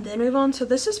and then move on. So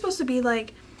this is supposed to be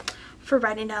like for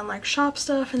writing down like shop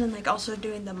stuff, and then like also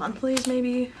doing the monthlies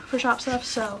maybe for shop stuff.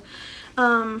 So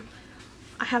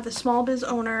I have the Small Biz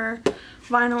Owner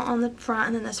vinyl on the front,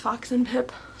 and then this Fox and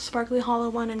Pip sparkly hollow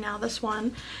one, and now this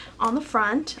one on the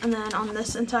front. And then on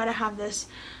this inside I have this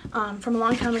from a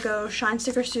long time ago Shine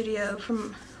Sticker Studio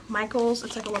from Michaels.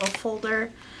 It's like a little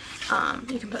folder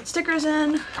you can put stickers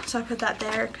in, so I put that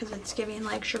there because it's giving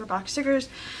like sugar box stickers.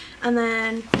 And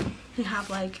then you have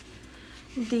like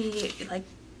the like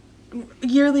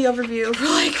yearly overview for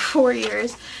like 4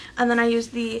 years, and then I use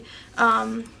the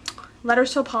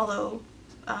Letters to Apollo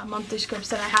monthly scripts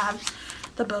that I have,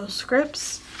 the bow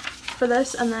scripts for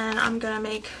this. And then I'm gonna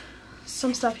make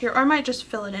some stuff here, or I might just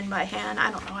fill it in by hand.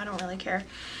 I don't know, I don't really care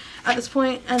at this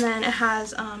point. And then it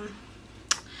has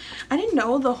I didn't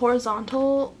know the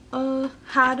horizontal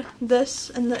had this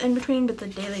in the in between, but the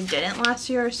daily didn't last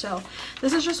year, so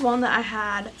this is just one that I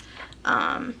had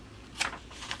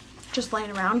just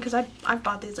laying around because I've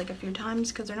bought these like a few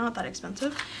times because they're not that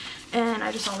expensive, and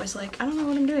I just always like, I don't know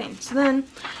what I'm doing. So then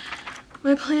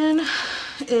my plan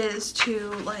is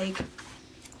to like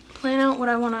plan out what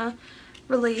I want to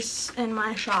release in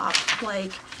my shop,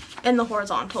 like in the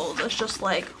horizontals. It's just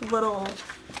like little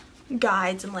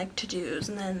guides and like to-dos.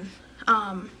 And then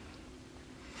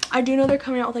I do know they're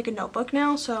coming out with like a notebook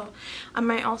now, so I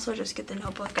might also just get the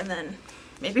notebook and then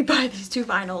maybe buy these 2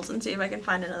 vinyls and see if I can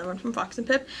find another one from Fox and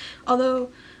Pip.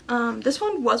 Although this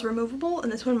one was removable,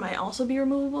 and this one might also be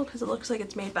removable because it looks like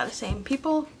it's made by the same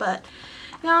people. But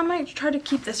yeah, I might try to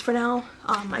keep this for now.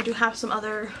 I do have some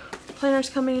other planners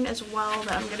coming as well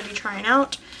that I'm going to be trying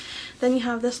out. Then you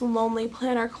have this Lonely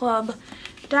Planner Club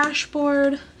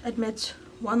dashboard. Admits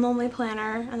 1 lonely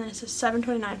planner, and then it says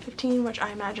 7/29/15, which I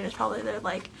imagine is probably their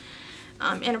like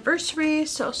anniversary.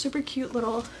 So super cute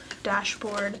little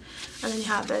dashboard. And then you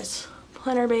have this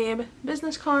Planner Babe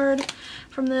business card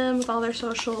from them with all their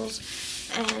socials.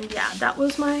 And yeah, that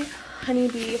was my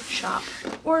Honeybee shop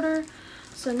order.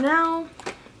 So now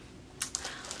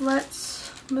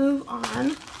let's move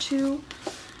on to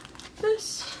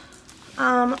this.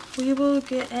 We will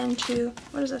get into,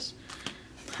 what is this?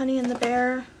 Honey and the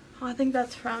Bear. Oh, I think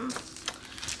that's from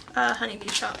Honeybee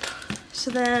shop.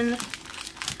 So then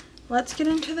let's get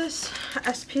into this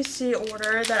SPC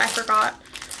order that I forgot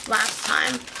last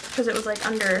time because it was like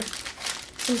under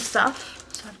some stuff,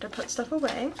 so I have to put stuff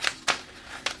away.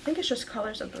 I think it's just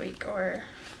colors of the week, or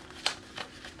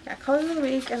yeah, colors of the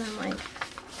week, and then like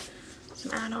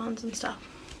some add-ons and stuff.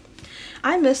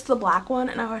 I missed the black one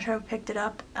and I wish I picked it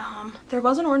up. There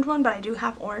was an orange one, but I do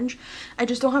have orange. I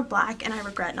just don't have black, and I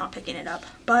regret not picking it up,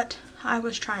 but I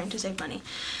was trying to save money.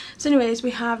 So anyways,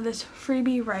 we have this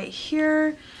freebie right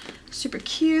here, super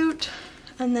cute.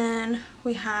 And then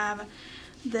we have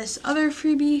this other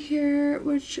freebie here,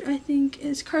 which I think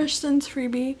is Kirsten's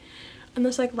freebie, and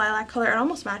this like lilac color. It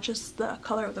almost matches the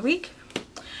color of the week.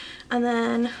 And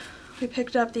then we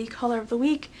picked up the color of the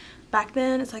week back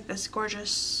then. It's like this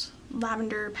gorgeous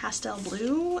lavender pastel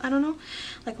blue, I don't know,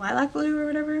 like lilac blue or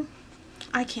whatever,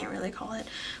 I can't really call it.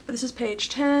 But this is page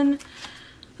 10,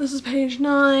 this is page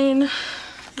 9,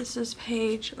 this is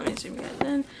page, let me zoom you guys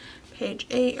in, page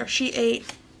 8, or sheet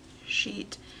 8,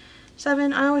 sheet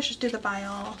 7, I always just do the by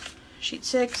all, sheet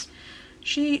 6,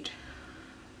 sheet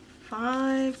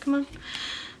 5, come on,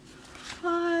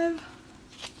 5,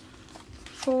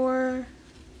 4,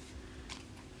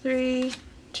 3,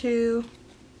 2,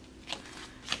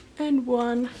 and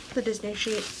 1, the Disney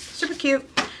sheet. Super cute.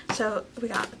 So we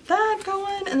got that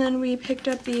going, and then we picked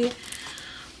up the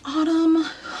autumn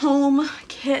home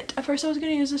kit. At first I was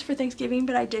going to use this for Thanksgiving,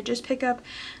 but I did just pick up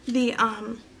the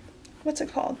what's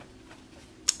it called?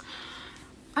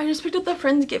 I just picked up the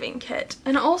Friendsgiving kit.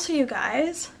 And also, you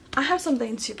guys, I have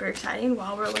something super exciting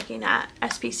while we're looking at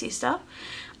SPC stuff.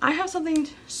 I have something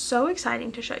so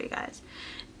exciting to show you guys.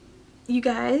 You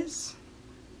guys,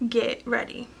 get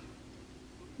ready.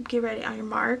 Get ready on your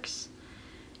marks.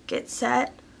 Get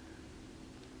set.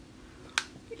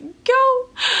 Go!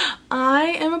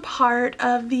 I am a part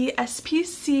of the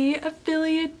SPC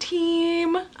affiliate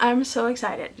team. I'm so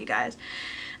excited, you guys.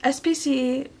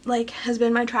 SPC like has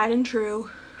been my tried and true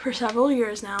for several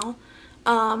years now.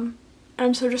 And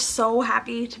I'm just so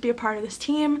happy to be a part of this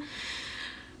team.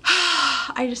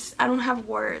 I don't have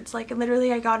words. Like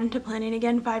literally I got into planning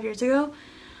again 5 years ago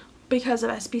because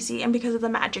of SPC and because of the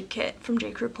magic kit from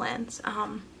J. Crew Plans.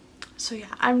 So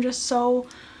yeah, I'm just so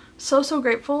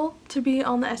grateful to be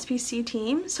on the SPC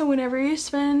team. So whenever you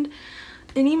spend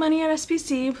any money at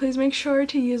SPC, please make sure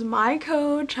to use my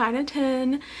code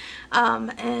China10,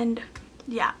 and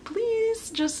yeah, please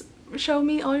just show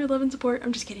me all your love and support.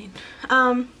 I'm just kidding.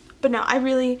 But no,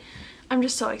 I'm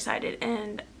just so excited,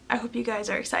 and I hope you guys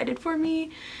are excited for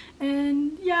me.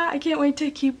 And yeah, I can't wait to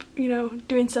keep, you know,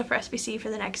 doing stuff for SPC for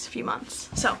the next few months.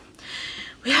 So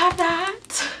we have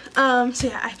that. So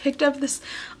yeah, I picked up this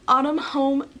autumn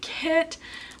home kit.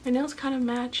 My nails kind of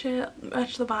match the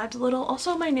vibes a little.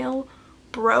 Also, my nail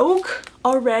broke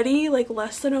already, like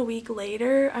less than a week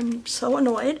later. I'm so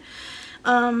annoyed.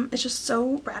 It's just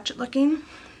so ratchet looking.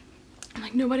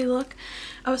 Like, nobody look.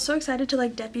 I was so excited to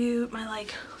like debut my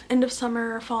like end of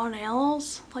summer fall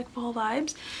nails, like fall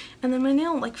vibes, and then my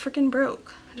nail like freaking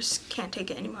broke. I just can't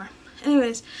take it anymore.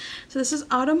 Anyways, so this is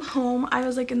Autumn Home. I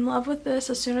was like in love with this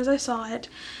as soon as I saw it.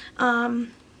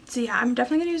 So yeah, I'm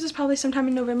definitely gonna use this probably sometime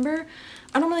in November.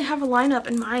 I don't really have a lineup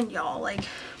in mind, y'all. Like,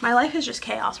 my life is just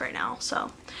chaos right now,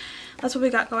 so that's what we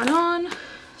got going on.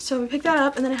 So we picked that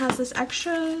up, and then it has these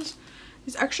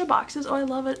extra boxes. Oh, I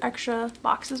love an extra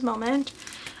boxes moment.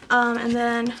 And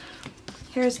then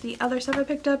here's the other stuff I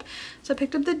picked up. So I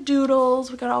picked up the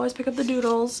doodles. We gotta always pick up the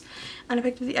doodles. And I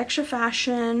picked up the extra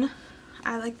fashion.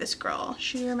 I like this girl.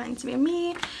 She reminds me of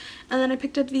me. And then I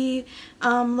picked up the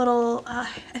little, I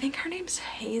think her name's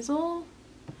Hazel.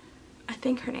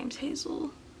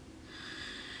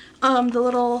 The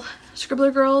little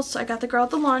scribbler girls. So I got the girl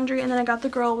with the laundry, and then I got the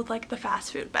girl with like the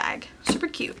fast food bag. Super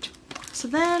cute. So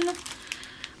then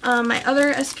my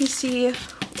other SPC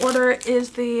order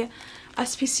is the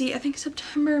SPC, I think,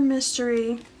 September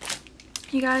Mystery.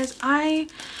 You guys, I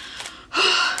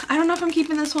don't know if I'm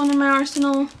keeping this one in my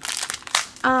arsenal.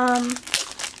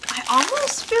 I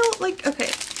almost feel like,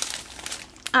 okay,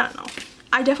 I don't know.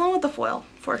 I definitely want the foil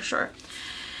for sure.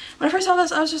 When I first saw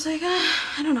this, I was just like,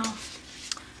 I don't know.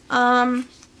 I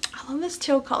love this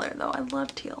teal color though. I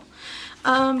love teal.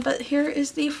 But here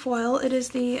is the foil. It is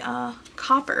the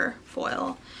copper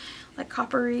foil, like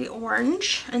coppery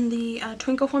orange, in the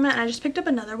twinkle format. And I just picked up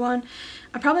another one.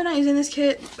 I'm probably not using this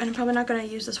kit, and I'm probably not going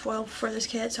to use this foil for this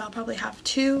kit, so I'll probably have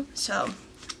two. So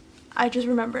I just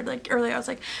remembered, like earlier, I was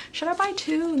like, should I buy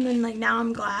two? And then like now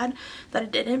I'm glad that I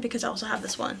didn't, because I also have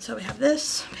this one. So we have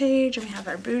this page, and we have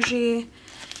our bougie,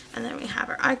 and then we have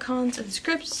our icons and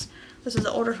scripts. This is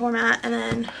the older format, and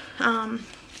then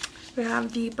we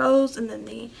have the bows, and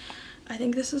then I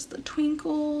think this is the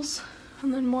twinkles,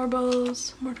 and then more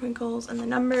bows, more twinkles, and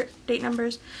the date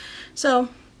numbers. So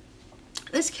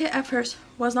this kit at first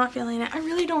was not feeling it. I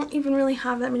really don't even really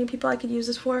have that many people I could use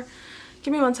this for.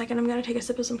 Give me 1 second. I'm gonna take a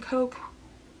sip of some Coke.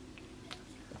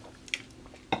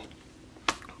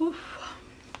 Oof.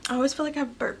 I always feel like I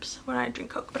have burps when I drink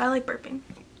Coke, but I like burping.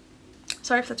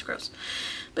 Sorry if that's gross.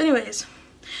 But anyways,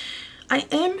 I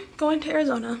am going to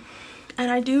Arizona,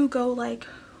 and I do go like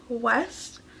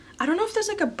west. I don't know if there's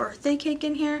like a birthday cake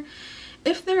in here.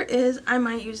 If there is, I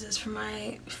might use this for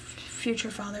my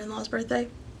future father-in-law's birthday.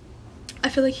 I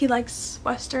feel like he likes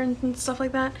westerns and stuff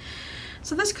like that.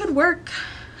 So this could work.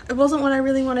 It wasn't what I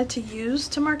really wanted to use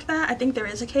to mark that. I think there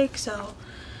is a cake, so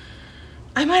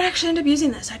I might actually end up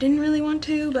using this. I didn't really want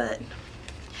to, but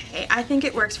hey, I think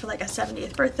it works for like a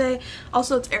 70th birthday.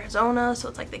 Also, it's Arizona, so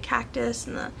it's like the cactus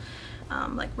and the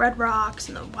like red rocks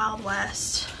and the Wild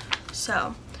West.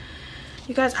 So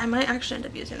you guys, I might actually end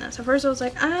up using this. At first I was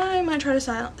like, I might try to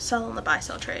sell on the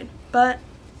buy-sell trade, but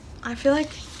I feel like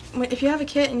if you have a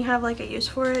kit and you have like a use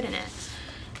for it, and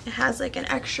it has like an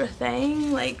extra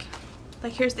thing, like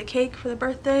here's the cake for the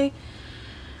birthday,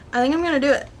 I think I'm gonna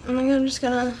do it. I'm just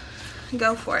gonna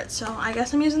go for it. So I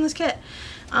guess I'm using this kit.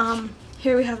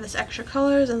 Here we have this extra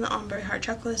colors and the ombre heart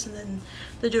checklist, and then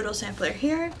the doodle sampler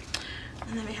here,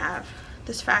 and then we have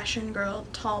this fashion girl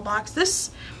tall box. This,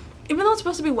 even though it's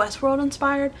supposed to be Westworld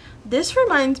inspired, this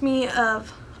reminds me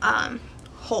of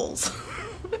Holes,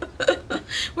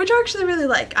 which I actually really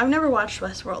like. I've never watched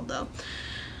Westworld though,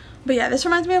 but yeah, this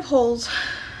reminds me of Holes.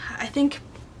 I think,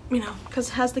 you know, because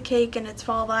it has the cake and it's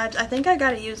fall vibes, I think I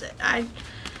gotta use it. I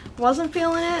wasn't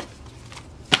feeling it,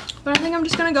 but I think I'm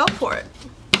just gonna go for it.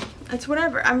 It's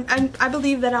whatever. I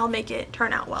believe that I'll make it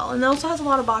turn out well. And it also has a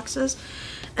lot of boxes,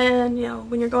 and you know,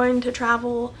 when you're going to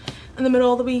travel in the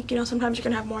middle of the week, you know, sometimes you're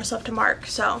gonna have more stuff to mark.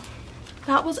 So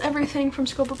that was everything from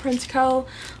ScribblePrintsCo.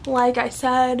 Like I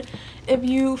said, if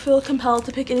you feel compelled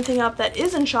to pick anything up that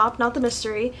is in shop, not the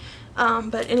mystery,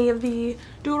 but any of the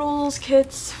doodles,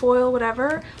 kits, foil,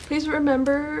 whatever, please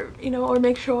remember, you know, or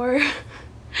make sure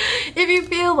if you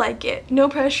feel like it, no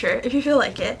pressure, if you feel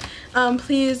like it,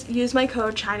 please use my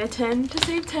code CHINA10 to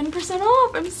save 10%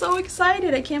 off. I'm so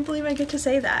excited. I can't believe I get to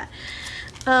say that.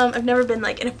 I've never been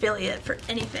like an affiliate for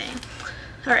anything.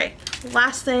 Alright,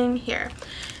 last thing here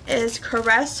is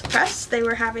Caress Press. They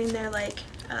were having their like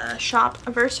shop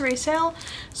anniversary sale,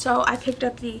 so I picked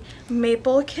up the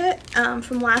Maple kit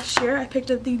from last year. I picked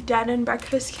up the Dead and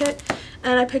Breakfast kit,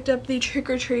 and I picked up the Trick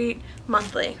or Treat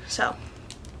monthly. So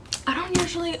I don't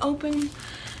usually open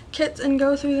kits and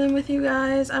go through them with you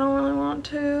guys. I don't really want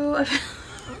to.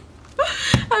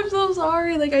 I'm so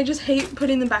sorry. Like, I just hate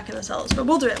putting them back in the cells, but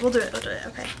we'll do it. Okay, we'll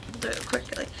do it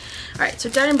quickly. All right, so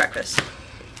Dead and Breakfast.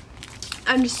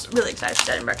 I'm just really excited for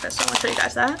Dead and Breakfast, so I want to show you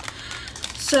guys that.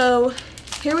 So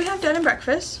here we have Dead and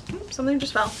Breakfast. Oops, something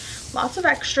just fell. Lots of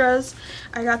extras.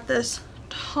 I got this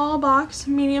tall box,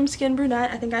 medium skin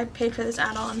brunette. I think I paid for this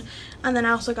add-on. And then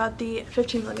I also got the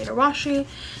 15mm washi.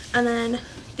 And then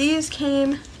these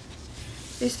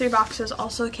 3 boxes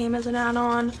also came as an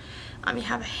add-on. You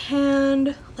have a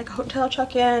hand, like a hotel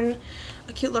check-in,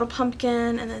 a cute little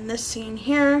pumpkin, and then this scene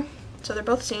here. So they're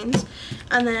both scenes.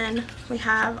 And then we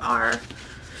have our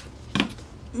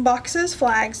boxes,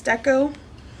 flags, deco,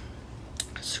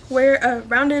 square,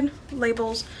 rounded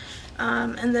labels,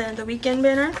 and then the weekend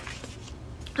banner.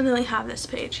 And then we have this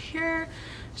page here.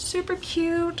 Super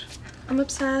cute. I'm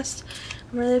obsessed.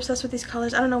 I'm really obsessed with these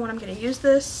colors. I don't know when I'm going to use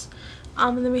this.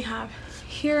 And then we have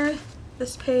here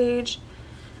this page.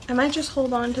 I might just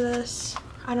hold on to this.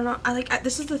 I don't know.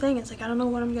 This is the thing. It's like I don't know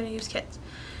when I'm gonna use kits.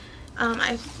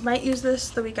 I might use this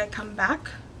the week I come back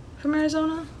from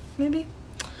Arizona, maybe.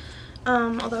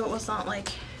 Although it was not like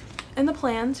in the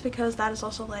plans, because that is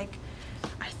also like,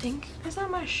 I think, is that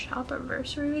my shop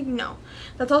anniversary week? No,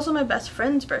 that's also my best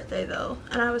friend's birthday though,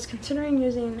 and I was considering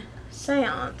using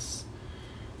Seance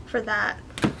for that,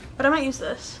 but I might use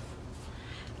this.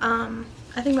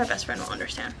 I think my best friend will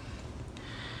understand.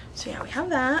 So yeah, we have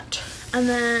that, and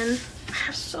then I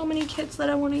have so many kits that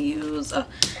I want to use.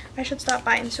 I should stop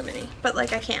buying so many, but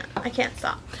like I can't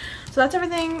stop. So that's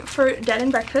everything for Dead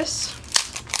and Breakfast.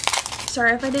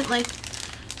 Sorry if I didn't like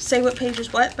say what page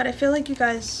is what, but I feel like you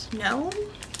guys know,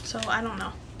 so I don't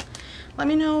know. Let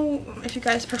me know if you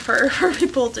guys prefer for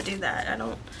people to do that.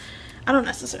 I don't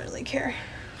necessarily care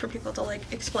for people to like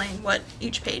explain what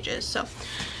each page is, so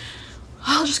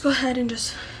I'll just go ahead and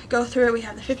just go through it. We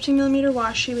have the 15mm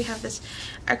washi. We have this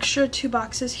extra 2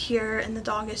 boxes here, and the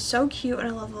dog is so cute, and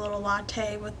I love the little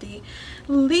latte with the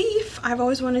leaf. I've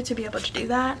always wanted to be able to do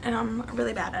that, and I'm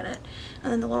really bad at it.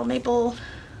 And then the little maple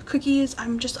cookies. I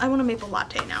want a maple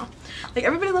latte now. Like,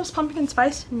 everybody loves pumpkin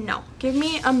spice. No, give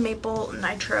me a maple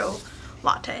nitro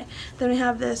latte. Then we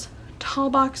have this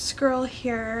tall box girl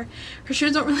here. Her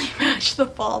shoes don't really match the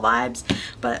fall vibes,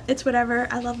 but it's whatever.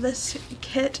 I love this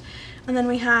kit. And then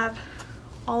we have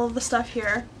all of the stuff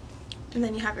here, and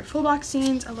then you have your full box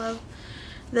scenes. I love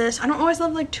this. I don't always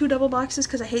love like 2 double boxes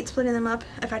because I hate splitting them up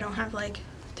if I don't have like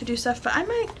to do stuff, but I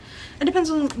might. It depends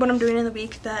on what I'm doing in the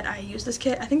week that I use this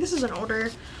kit. I think this is an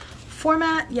older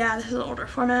format. Yeah, this is an older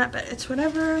format, but it's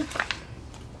whatever.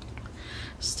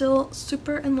 Still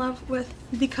super in love with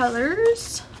the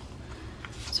colors.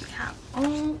 So we have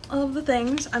all of the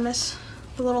things. I miss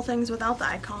the little things without the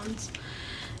icons.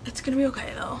 It's gonna be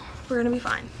okay though. We're gonna be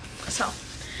fine. So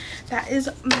that is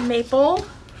Maple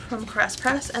from Caress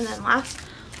Press, and then last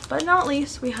but not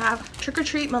least we have Trick or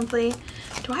Treat monthly.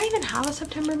 Do I even have a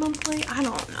September monthly? I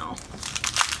don't know.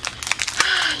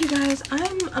 You guys,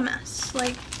 I'm a mess.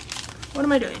 Like, what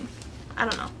am I doing? I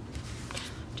don't know.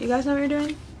 Do you guys know what you're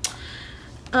doing?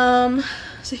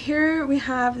 So here we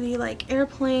have the like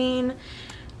airplane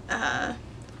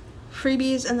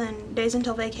freebies, and then days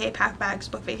until vacay, pack bags,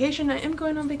 book vacation. I am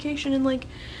going on vacation in like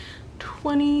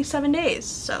 27 days,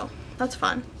 so that's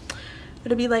fun.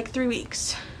 It'll be like 3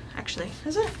 weeks, actually.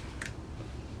 Is it?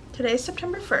 Today's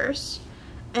September 1st,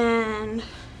 and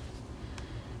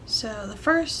so the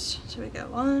 1st, so we go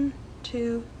 1,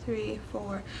 2, 3,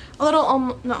 4, a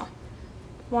little no,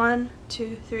 1,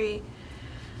 2, 3,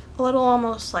 a little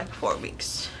almost like 4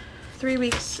 weeks, 3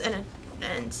 weeks and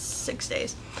 6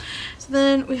 days. So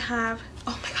then we have,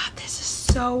 oh my god, this is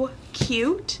so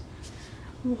cute.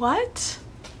 What?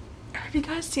 Have you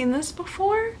guys seen this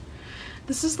before?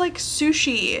 This is like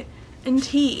sushi and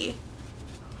tea.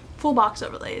 Full box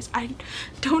overlays. I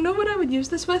don't know what I would use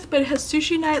this with, but it has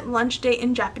sushi night, lunch date,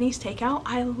 and Japanese takeout.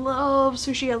 I love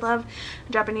sushi. I love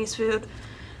Japanese food.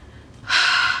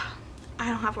 I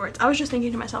don't have words. I was just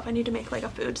thinking to myself, I need to make like a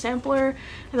food sampler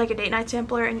and like a date night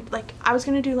sampler, and like I was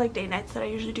gonna do like date nights that I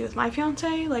usually do with my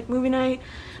fiance, like movie night.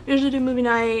 We usually do movie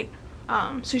night,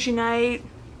 sushi night,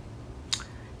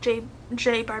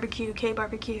 J barbecue, K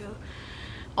barbecue,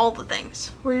 all the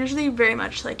things. We're usually very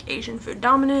much like Asian food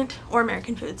dominant, or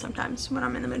American food sometimes when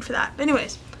I'm in the mood for that. But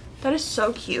anyways, that is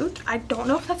so cute. I don't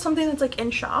know if that's something that's like in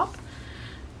shop.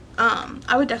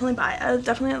 I would definitely buy it. I would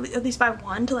definitely at least buy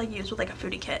one to like use with like a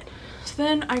foodie kit. So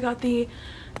then I got the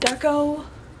deco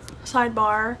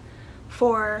sidebar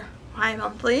for my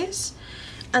monthlies,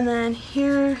 and then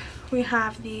here we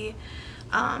have the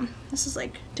this is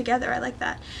like together, I like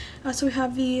that. So we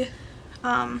have the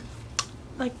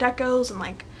like decos and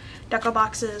like deco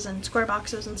boxes and square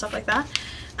boxes and stuff like that.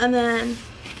 And then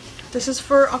this is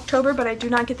for October, but I do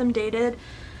not get them dated.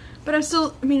 But I'm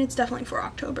still, I mean, it's definitely for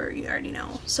October, you already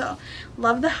know. So,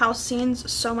 love the house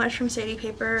scenes so much from Sadie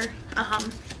Paper.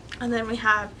 And then we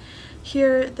have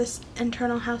here this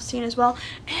internal house scene as well.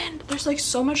 And there's like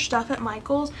so much stuff at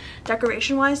Michael's,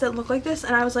 decoration-wise, that look like this.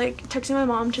 And I was like texting my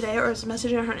mom today, or I was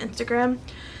messaging her on Instagram.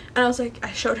 And I was like,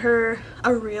 I showed her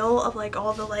a reel of like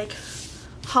all the like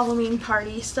Halloween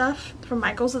party stuff from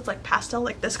Michael's. It's like pastel,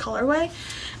 like this colorway.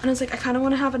 And I was like, I kind of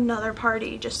want to have another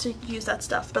party just to use that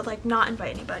stuff, but like not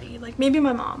invite anybody. Like maybe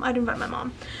my mom. I'd invite my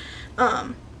mom.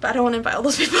 But I don't want to invite all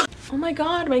those people. Oh my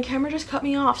god, my camera just cut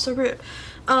me off. So rude.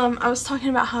 I was talking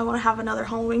about how I want to have another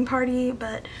Halloween party,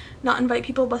 but not invite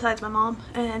people besides my mom,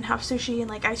 and have sushi and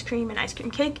like ice cream and ice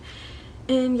cream cake.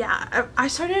 And yeah, I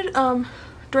started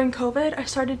during COVID, I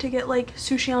started to get like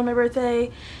sushi on my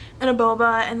birthday and a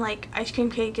boba, and like ice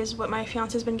cream cake is what my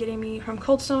fiance has been getting me from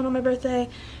Cold Stone on my birthday.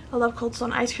 I love Cold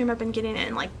Stone ice cream. I've been getting it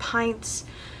in like pints,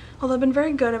 although I've been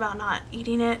very good about not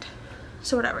eating it.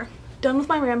 So whatever, done with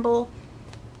my ramble.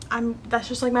 That's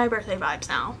just like my birthday vibes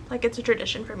now. Like it's a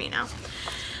tradition for me now.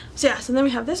 So yeah, so then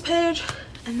we have this page,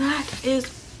 and that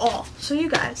is all. So you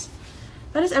guys,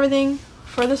 that is everything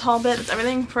for this haul bit. That's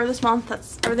everything for this month.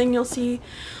 That's everything you'll see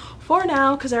for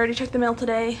now, because I already checked the mail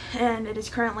today, and it is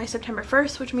currently September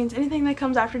 1st, which means anything that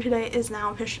comes after today is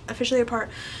now officially a part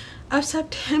of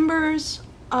September's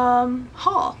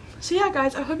haul. So yeah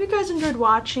guys, I hope you guys enjoyed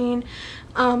watching.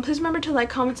 Please remember to like,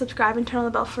 comment, subscribe, and turn on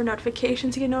the bell for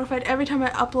notifications to get notified every time I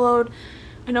upload.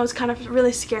 I know it's kind of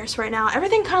really scarce right now.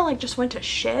 Everything kind of like just went to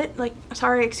shit. Like,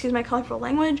 sorry, excuse my colorful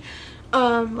language.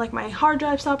 Like my hard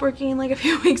drive stopped working like a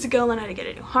few weeks ago, and then I had to get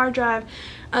a new hard drive,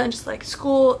 and just like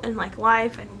school and like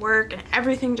life and work and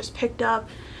everything just picked up.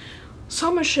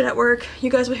 So much shit at work. You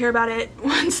guys will hear about it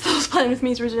once those Plan With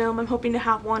Me's resume. I'm hoping to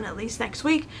have one at least next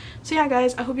week. So yeah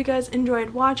guys, I hope you guys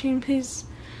enjoyed watching. Please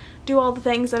do all the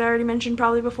things that I already mentioned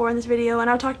probably before in this video, and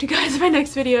I'll talk to you guys in my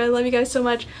next video. I love you guys so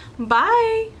much.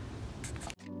 Bye!